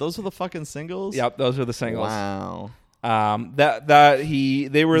remember that. Those were the fucking singles. Yep, those were the singles. Wow. They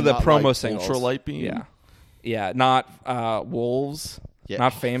were the Not promo like singles. Ultralight Beam? Yeah. Yeah, not Wolves. Yeah.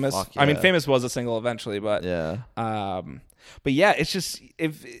 Not Famous. Fuck I mean, yeah. Famous was a single eventually, but Yeah. but yeah, it's just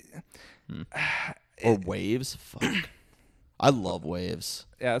Or Waves. Fuck. I love Waves.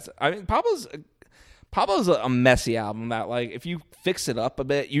 yeah. I mean, Pablo's a messy album that like if you fix it up a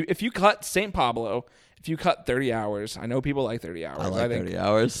bit, if you cut Saint Pablo, if you cut 30 Hours, I know people like 30 Hours. I like think 30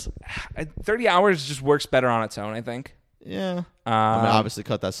 Hours. 30 Hours just works better on its own. I think. Yeah. I mean, obviously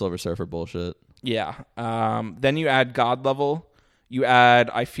cut that Silver Surfer bullshit. Yeah. Then you add God Level. You add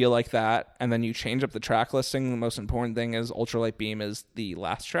I Feel Like That. And then you change up the track listing. The most important thing is Ultralight Beam is the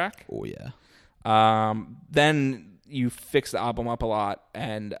last track. Oh, yeah. Then you fix the album up a lot.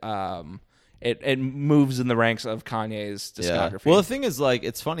 And it moves in the ranks of Kanye's discography. Well, the thing is, like,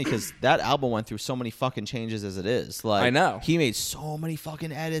 it's funny because that album went through so many fucking changes as it is. Like, I know. He made so many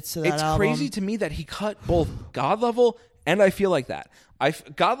fucking edits to that it's album. crazy to me that he cut both God Level and I Feel Like That.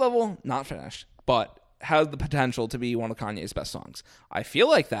 God Level, not finished. But has the potential to be one of Kanye's best songs. I feel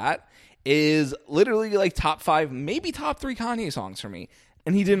like that is literally like top 5, maybe top 3 Kanye songs for me,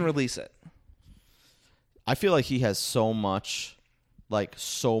 and he didn't release it. I feel like he has so much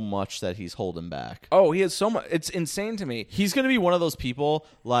that he's holding back. Oh, he has so much. It's insane to me. He's gonna be one of those people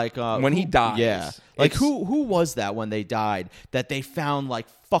like When he dies. Yeah, like It's- who was that when they died that they found like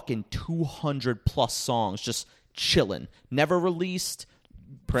fucking 200 plus songs just chilling, never released,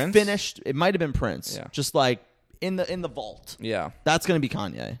 Prince? finished. It might have been Prince, Yeah. just like in the vault. Yeah. That's gonna be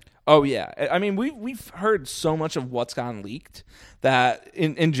Kanye. Oh yeah, I mean we've heard so much of what's gotten leaked that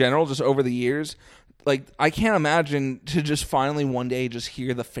in general, just over the years, like I can't imagine to just finally one day just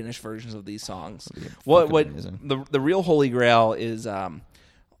hear the finished versions of these songs. What amazing. the real holy grail is,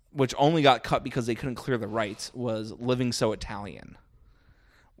 which only got cut because they couldn't clear the rights, was "Living So Italian,"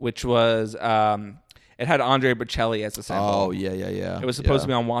 which was it had Andrea Bocelli as the sample. Oh yeah. It was supposed to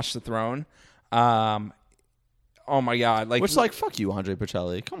be on Watch the Throne. Oh my god! Which like fuck you, Andre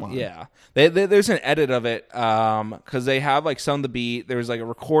Bocelli. Come on. Yeah, there's an edit of it because they have like some of the beat. There's like a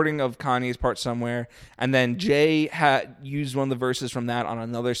recording of Kanye's part somewhere, and then Jay had used one of the verses from that on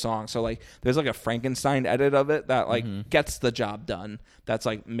another song. So like, there's like a Frankenstein edit of it that like gets the job done. That's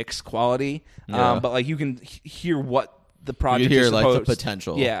like mixed quality, Yeah. but like you can hear what the You project hear is like the supposed,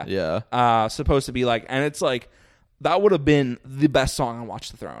 potential. yeah, supposed to be like, and it's like that would have been the best song on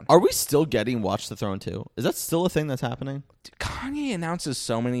Watch the Throne. Are we still getting Watch the Throne 2? Is that still a thing that's happening? Kanye announces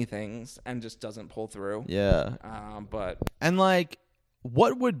so many things and just doesn't pull through. Yeah. But And like,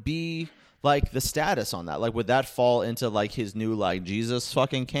 what would be like the status on that? Like, would that fall into like his new like Jesus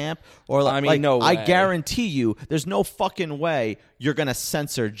fucking camp? Or like, I mean, no I way. guarantee you, there's no fucking way you're gonna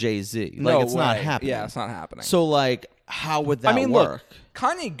censor Jay-Z. Like, no it's not way. happening. Yeah, it's not happening. So like, how would that I mean, work? look,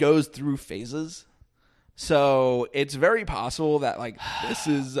 Kanye goes through phases. So it's very possible that like this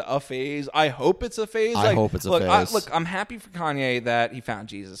is a phase. I hope it's a phase. I hope it's a look, phase. I'm happy for Kanye that he found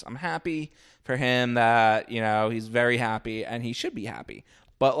Jesus. I'm happy for him that, you know, he's very happy and he should be happy.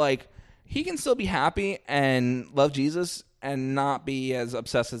 But like he can still be happy and love Jesus and not be as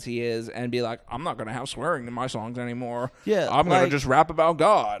obsessed as he is and be like, I'm not going to have swearing in my songs anymore. Yeah, I'm going like- to just rap about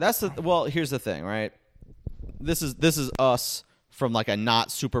God. That's the well. Here's the thing, right? This is us from like a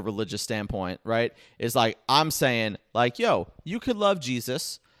not super religious standpoint, right? Is like I'm saying, like, yo, you could love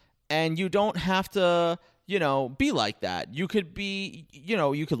Jesus, and you don't have to, you know, be like that. You could be, you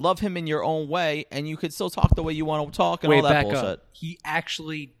know, you could love him in your own way, and you could still talk the way you want to talk and Wait, all that back bullshit. up. He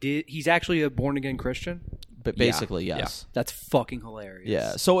actually did. He's actually a born again Christian. But basically, Yeah. yes. That's fucking hilarious.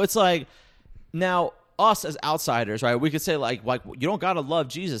 Yeah. So it's like now us as outsiders, right? We could say like you don't gotta love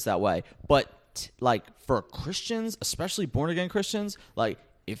Jesus that way, but like for Christians, especially born again Christians, like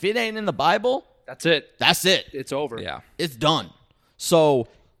if it ain't in the Bible, That's it. that's it. It's over. yeah. It's done. So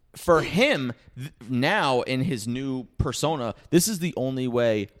for him now in his new persona, this is the only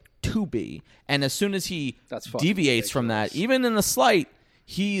way to be. And as soon as he That's fucking deviates from that, ridiculous. even in the slight,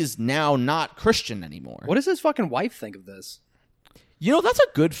 he is now not Christian anymore. What does his fucking wife think of this? You know, that's a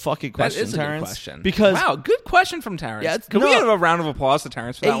good fucking That question, is a good Terrence. question. Because wow, good question from Terrence. Yeah, Can we no. give a round of applause to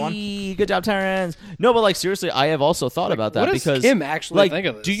Terrence for that one? Hey, good job, Terrence. No, but like seriously, I have also thought about that what does because Kim actually like, think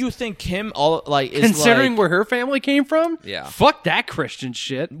of this? do you think Kim all like is Considering like, where her family came from? Yeah. Fuck that Christian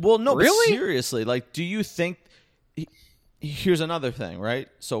shit. well, no, but really? seriously, like, do you think? Here's another thing, right?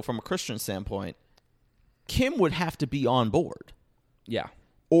 So from a Christian standpoint, Kim would have to be on board, Yeah.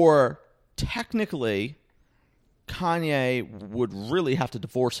 or technically, Kanye would really have to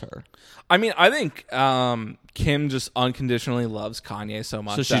divorce her. I mean, I think Kim just unconditionally loves Kanye so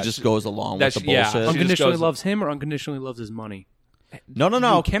much. So she that just goes along that with the she- yeah. bullshit. She just Unconditionally goes- loves him or unconditionally loves his money? No.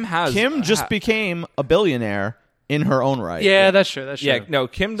 Dude, Kim just became a billionaire in her own right. Yeah, that's true. That's true. Yeah, no,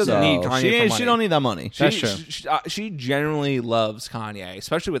 Kim doesn't So need Kanye for money. she don't need that money. She, That's true. she genuinely loves Kanye,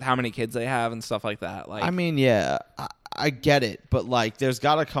 especially with how many kids they have and stuff like that. Like, I mean, yeah, I get it, but like, there's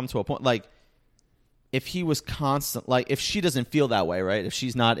got to come to a point, like, if he was constant, like, if she doesn't feel that way, right? If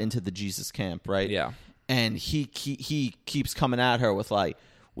she's not into the Jesus camp, right? Yeah. and he keeps coming at her with like,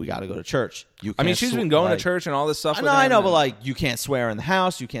 we got to go to church. You. I mean, can't she's sw- been going like- to church and all this stuff. with I him know, and- but like, you can't swear in the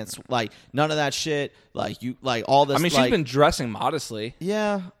house. You can't like none of that shit. Like you, like all this. I mean, she's like, been dressing modestly.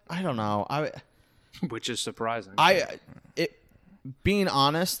 Yeah, I don't know. Which is surprising. Being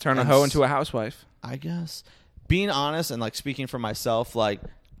honest, Turn a and hoe into a housewife. I guess being honest and like speaking for myself, like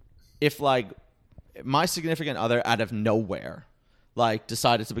if like my significant other out of nowhere like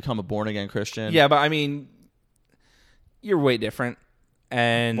decided to become a born again Christian, Yeah, but I mean, you're way different.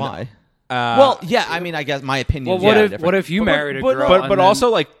 And why? Uh, Well, yeah, I mean, I guess my opinion. well, is what yeah, if different. what if you But- married a but- girl? but and then- also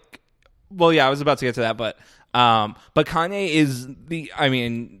like, well, yeah, I was about to get to that, but But Kanye is the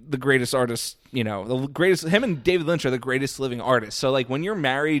greatest artist, the greatest. Him and David Lynch are the greatest living artists. So like when you're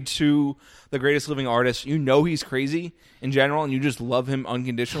married to the greatest living artist, he's crazy in general, and you just love him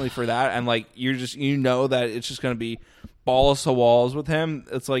unconditionally for that. And like you're just that it's just gonna be balls to walls with him.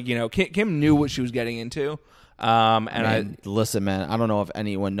 It's like Kim knew what she was getting into. Listen, man, I don't know if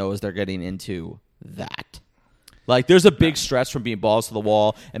anyone knows they're getting into that. Like, there's a big stretch from being balls to the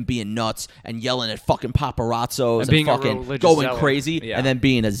wall and being nuts and yelling at fucking paparazzos and fucking going crazy and then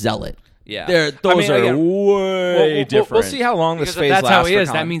being a zealot. Yeah, those are way different. We'll see how long this phase lasts. That's how he is.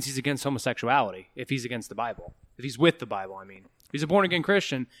 Kanye. That means he's against homosexuality. If he's against the Bible, if he's with the Bible, I mean, if he's a born again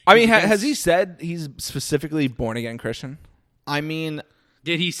Christian. Has he said he's specifically born again Christian? I mean,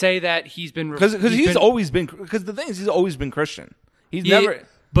 did he say that he's been because he's always been? Because the thing is, he's always been Christian. He's never.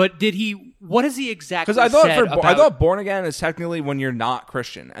 But did he? What is he exactly? Because I thought born again is technically when you're not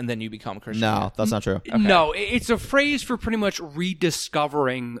Christian and then you become Christian. No, that's not true. Okay. No, it's a phrase for pretty much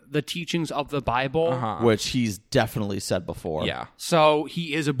rediscovering the teachings of the Bible, which he's definitely said before. Yeah. So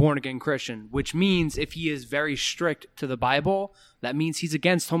he is a born again Christian, which means if he is very strict to the Bible, that means he's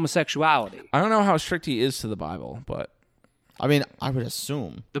against homosexuality. I don't know how strict he is to the Bible, but. I mean, I would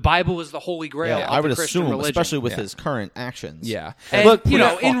assume the Bible is the holy grail. Yeah, I would of the Christian assume, religion. especially with his current actions. Yeah, and look,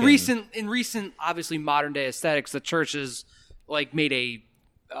 in recent, obviously modern day aesthetics, the church has like made a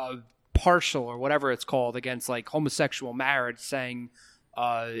partial or whatever it's called against like homosexual marriage, saying,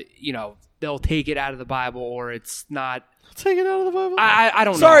 they'll take it out of the Bible or it's not. Take it out of the Bible. I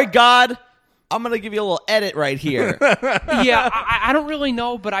don't know. Sorry, God. I'm going to give you a little edit right here. Yeah, I don't really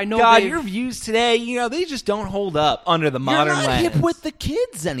know, but I know God, your views today, they just don't hold up under the modern lens. You're not hip with the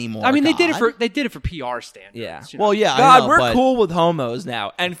kids anymore. I mean, God. they did it for PR standards. Yeah. Well, yeah, God, I know, we're cool with homos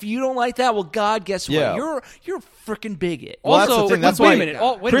now, and if you don't like that, well, God, guess what? Yeah. You're a freaking bigot. Well, that's the thing. That's why wait a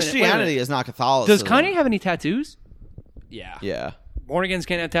minute. Christianity is not Catholicism. Does Kanye have any tattoos? Yeah. Yeah. Born agains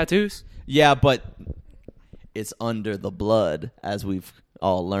can't have tattoos. Yeah, but it's under the blood, as we've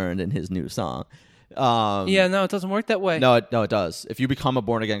all learned in his new song. No, it doesn't work that way. No, it does. If you become a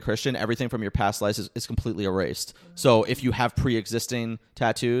born-again Christian, everything from your past life is completely erased. So if you have pre-existing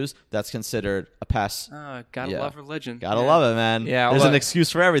tattoos, that's considered a past. Gotta love religion. Gotta love it, man. Yeah, there's an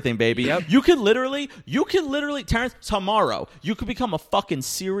excuse for everything, baby. Yep. You could literally, Terrence, tomorrow, you could become a fucking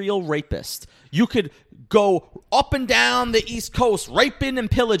serial rapist. You could go up and down the East Coast, raping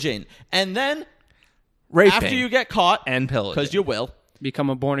and pillaging. And then, after you get caught, and pillaging, because you will, become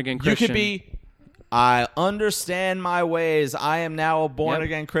a born-again Christian. you could be... I understand my ways. I am now a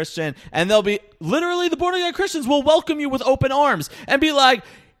born-again Christian. And they'll be... Literally, the born-again Christians will welcome you with open arms and be like,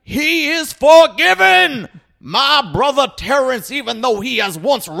 he is forgiven! My brother Terrence, even though he has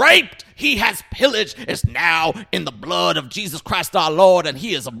once raped, he has pillaged, is now in the blood of Jesus Christ our Lord, and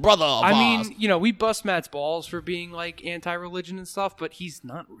he is a brother of ours. I mean, we bust Matt's balls for being, like, anti-religion and stuff, but he's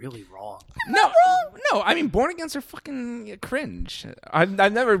not really wrong. No. I mean, born agains are fucking cringe. I've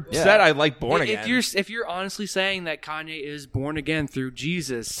never said I like born again. If you're honestly saying that Kanye is born again through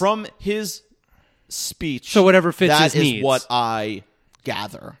Jesus, from his speech, so whatever fits that his is needs. what I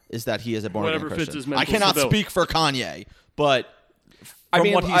gather is that he is a born-again Whatever Christian. fits his mental I cannot stability. speak for Kanye, but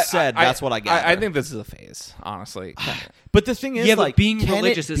from what he said, that's what I gather. I think this is a phase, honestly. But the thing is, but like, being can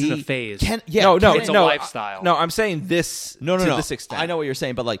religious it isn't be, a phase. No, it's a lifestyle. No, I'm saying this. No. To this extent, I know what you're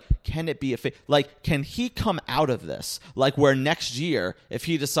saying, but like, can it be a phase? Like, can he come out of this? Like, where next year, if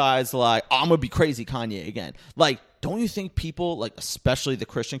he decides, like, I'm gonna be crazy Kanye again, like, don't you think people, like, especially the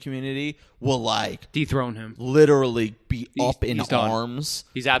Christian community, will like dethrone him? Literally be up in he's done. arms.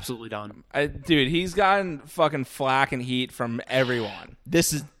 He's absolutely done. Dude, he's gotten fucking flack and heat from everyone.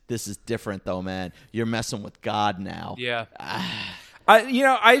 This is different though, man. You're messing with God now. Yeah.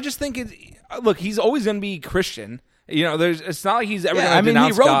 I just think look, he's always going to be Christian. It's not like he's ever going to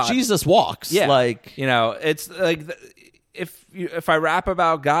denounce he wrote God. Jesus Walks. Yeah. Like, it's like if I rap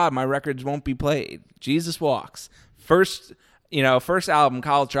about God, my records won't be played. Jesus Walks. First album,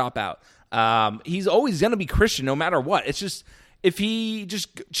 College Dropout. He's always going to be Christian no matter what. It's just if he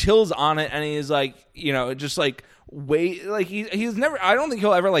just chills on it and he's like, just like wait, like he's never. I don't think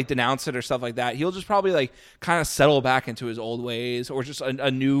he'll ever like denounce it or stuff like that. He'll just probably like kind of settle back into his old ways or just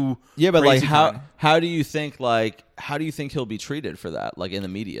a new. Yeah, but like kind. how do you think he'll be treated for that? Like in the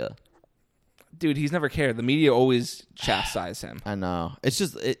media. Dude, he's never cared. The media always chastise him. I know. It's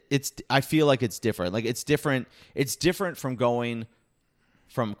just it's. I feel like it's different. Like it's different. It's different from going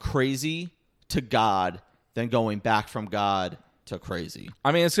from crazy to God than going back from God to crazy.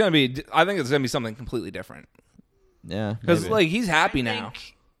 I mean, I think it's gonna be something completely different. Yeah, because like he's happy now.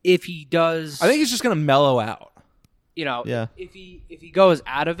 If he does, I think he's just gonna mellow out. Yeah. if he goes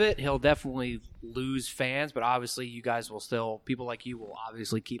out of it, he'll definitely lose fans. But obviously, you guys will still, people like you will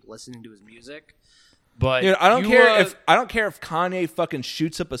obviously keep listening to his music. But Dude, I don't care if Kanye fucking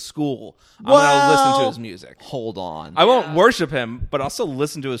shoots up a school. I'm gonna listen to his music. Hold on. I won't worship him, but I'll still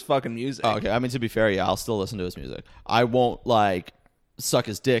listen to his fucking music. Okay, I mean, to be fair, yeah, I'll still listen to his music. I won't like suck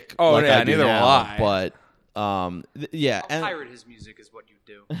his dick. Oh, like yeah, I do neither will now, I. But yeah, I'll pirate his music is what you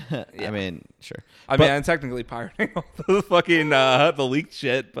do. I mean, sure. I mean, I'm technically pirating all the fucking the leaked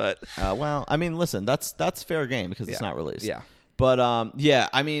shit, but Well, I mean, listen, that's fair game because it's not released. Yeah. But yeah,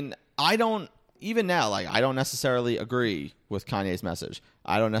 I mean, I don't even now, like, I don't necessarily agree with Kanye's message.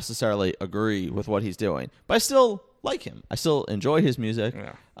 I don't necessarily agree with what he's doing, but I still like him. I still enjoy his music.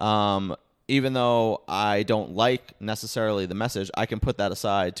 Yeah. Even though I don't like necessarily the message, I can put that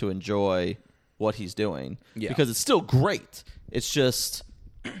aside to enjoy what he's doing because it's still great. It's just,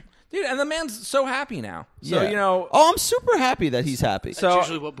 dude, and the man's so happy now. So yeah. I'm super happy that he's happy. That's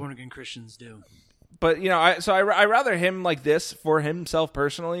usually what born again Christians do. But I rather him like this for himself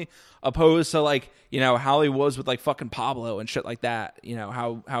personally, opposed to like how he was with like fucking Pablo and shit like that.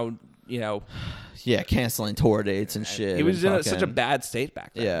 How yeah, canceling tour dates and shit. he was and in such a bad state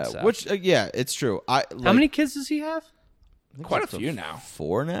back then. Yeah, so. which yeah, it's true. How many kids does he have? Quite a few now.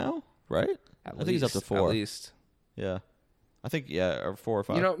 4 now, right? I think he's up to 4. At least. Yeah, I think or 4 or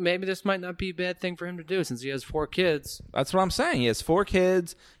 5. Maybe this might not be a bad thing for him to do since he has 4 kids. That's what I'm saying. He has 4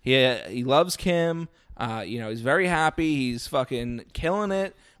 kids. He loves Kim. He's very happy. He's fucking killing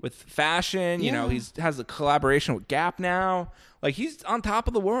it with fashion. Yeah. He has a collaboration with Gap now. Like, he's on top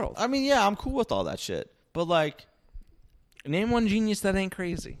of the world. I mean, yeah, I'm cool with all that shit. But like, name one genius that ain't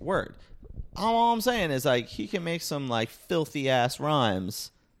crazy. Word. All I'm saying is like he can make some like filthy ass rhymes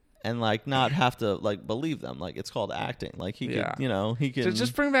and like not have to like believe them. Like it's called acting. Like he could, he can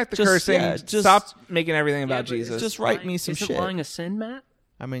just bring back the cursing. Yeah, stop making everything about Jesus. Just write me some shit. shit. Is lying a sin, Matt?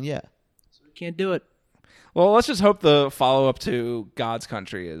 I mean, yeah. So we can't do it. Well, let's just hope the follow up to God's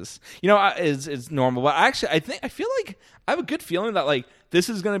Country is normal. But I feel like I have a good feeling that like this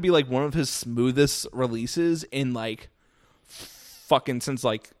is going to be like one of his smoothest releases in like fucking since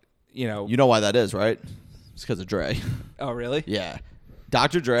like You know why that is, right? It's because of Dre. Oh, really? Yeah.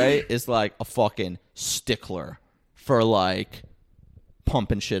 Dr. Dre is like a fucking stickler for like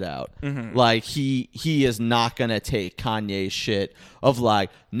pumping shit out. Mm-hmm. Like he is not gonna take Kanye's shit of like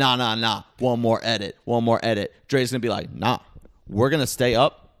nah, one more edit. Dre's gonna be like, nah, we're gonna stay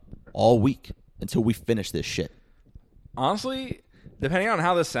up all week until we finish this shit. Honestly, depending on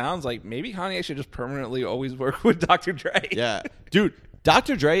how this sounds, like maybe Kanye should just permanently always work with Dr. Dre. Yeah, dude,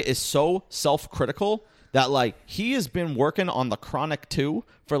 Dr. Dre is so self-critical that like he has been working on the Chronic 2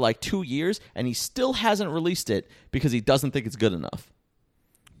 for like 2 years and he still hasn't released it because he doesn't think it's good enough.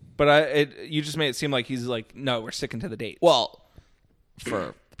 But you just made it seem like he's like, no, we're sticking to the date. Well,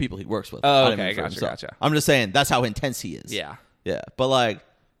 for the people he works with. Oh, I didn't okay, mean for himself. gotcha. I'm just saying that's how intense he is. Yeah. Yeah, but like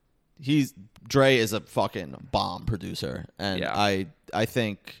Dre is a fucking bomb producer, and Yeah. I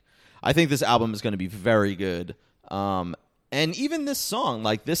think this album is going to be very good. And even this song,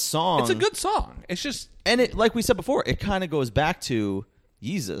 It's a good song. It's just and it, like we said before, it kind of goes back to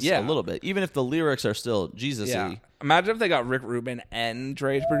Jesus a little bit, even if the lyrics are still Jesus-y. yeah. Imagine if they got Rick Rubin and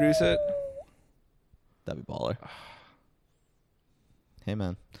Dre to produce it. That'd be baller. Hey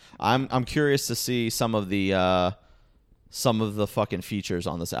man, I'm curious to see some of the fucking features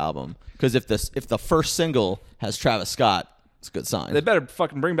on this album, because if the first single has Travis Scott, it's a good sign. They better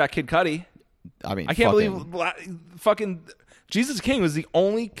fucking bring back Kid Cudi. I mean, I can't believe fucking Jesus King was the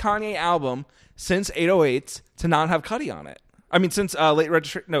only Kanye album since 808s to not have Cudi on it. I mean, since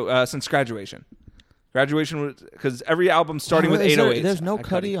since Graduation. Graduation was because every album starting with 808s. There's no had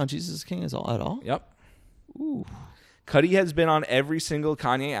Cudi on Jesus King at all. Yep. Ooh, Cudi has been on every single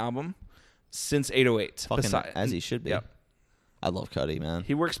Kanye album since 808s. fucking as he should be. Yep. I love Cudi, man.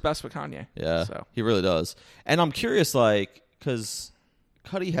 He works best with Kanye. Yeah, So he really does. And I'm curious, like, because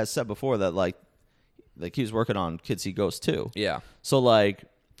Cudi has said before that, like he was working on Kids See Ghosts too. yeah. So, like,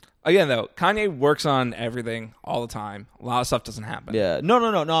 Again, though, Kanye works on everything all the time. A lot of stuff doesn't happen. yeah, no.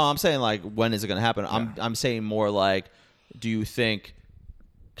 I'm saying, like, when is it going to happen? I'm saying more like, do you think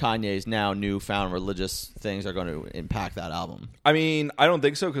Kanye's now newfound religious things are going to impact that album? I mean, I don't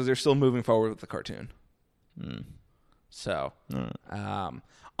think so because they're still moving forward with the cartoon. So,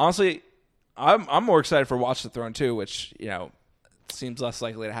 honestly, I'm more excited for Watch the Throne 2, which, seems less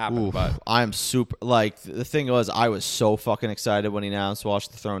likely to happen. Oof, But I'm super like the thing was I was so fucking excited when he announced Watch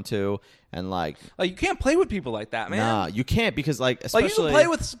the Throne 2 and like you can't play with people like that, man. nah, you can't because like Like especially you can play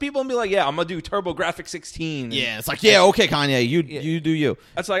with people and be like, yeah, I'm gonna do TurboGrafx 16. yeah, it's like yeah, okay, Kanye, you do you.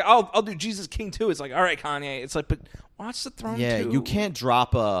 That's like I'll do Jesus King 2. It's like, all right, Kanye. It's like, but Watch the Throne 2. Yeah, you can't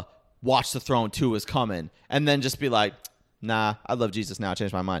drop a Watch the Throne 2 is coming and then just be like, nah, I love Jesus now, I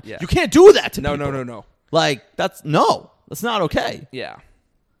changed my mind. Yeah. You can't do that to No, people. no. Like that's not okay. Yeah.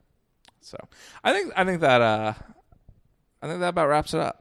 So I think that about wraps it up.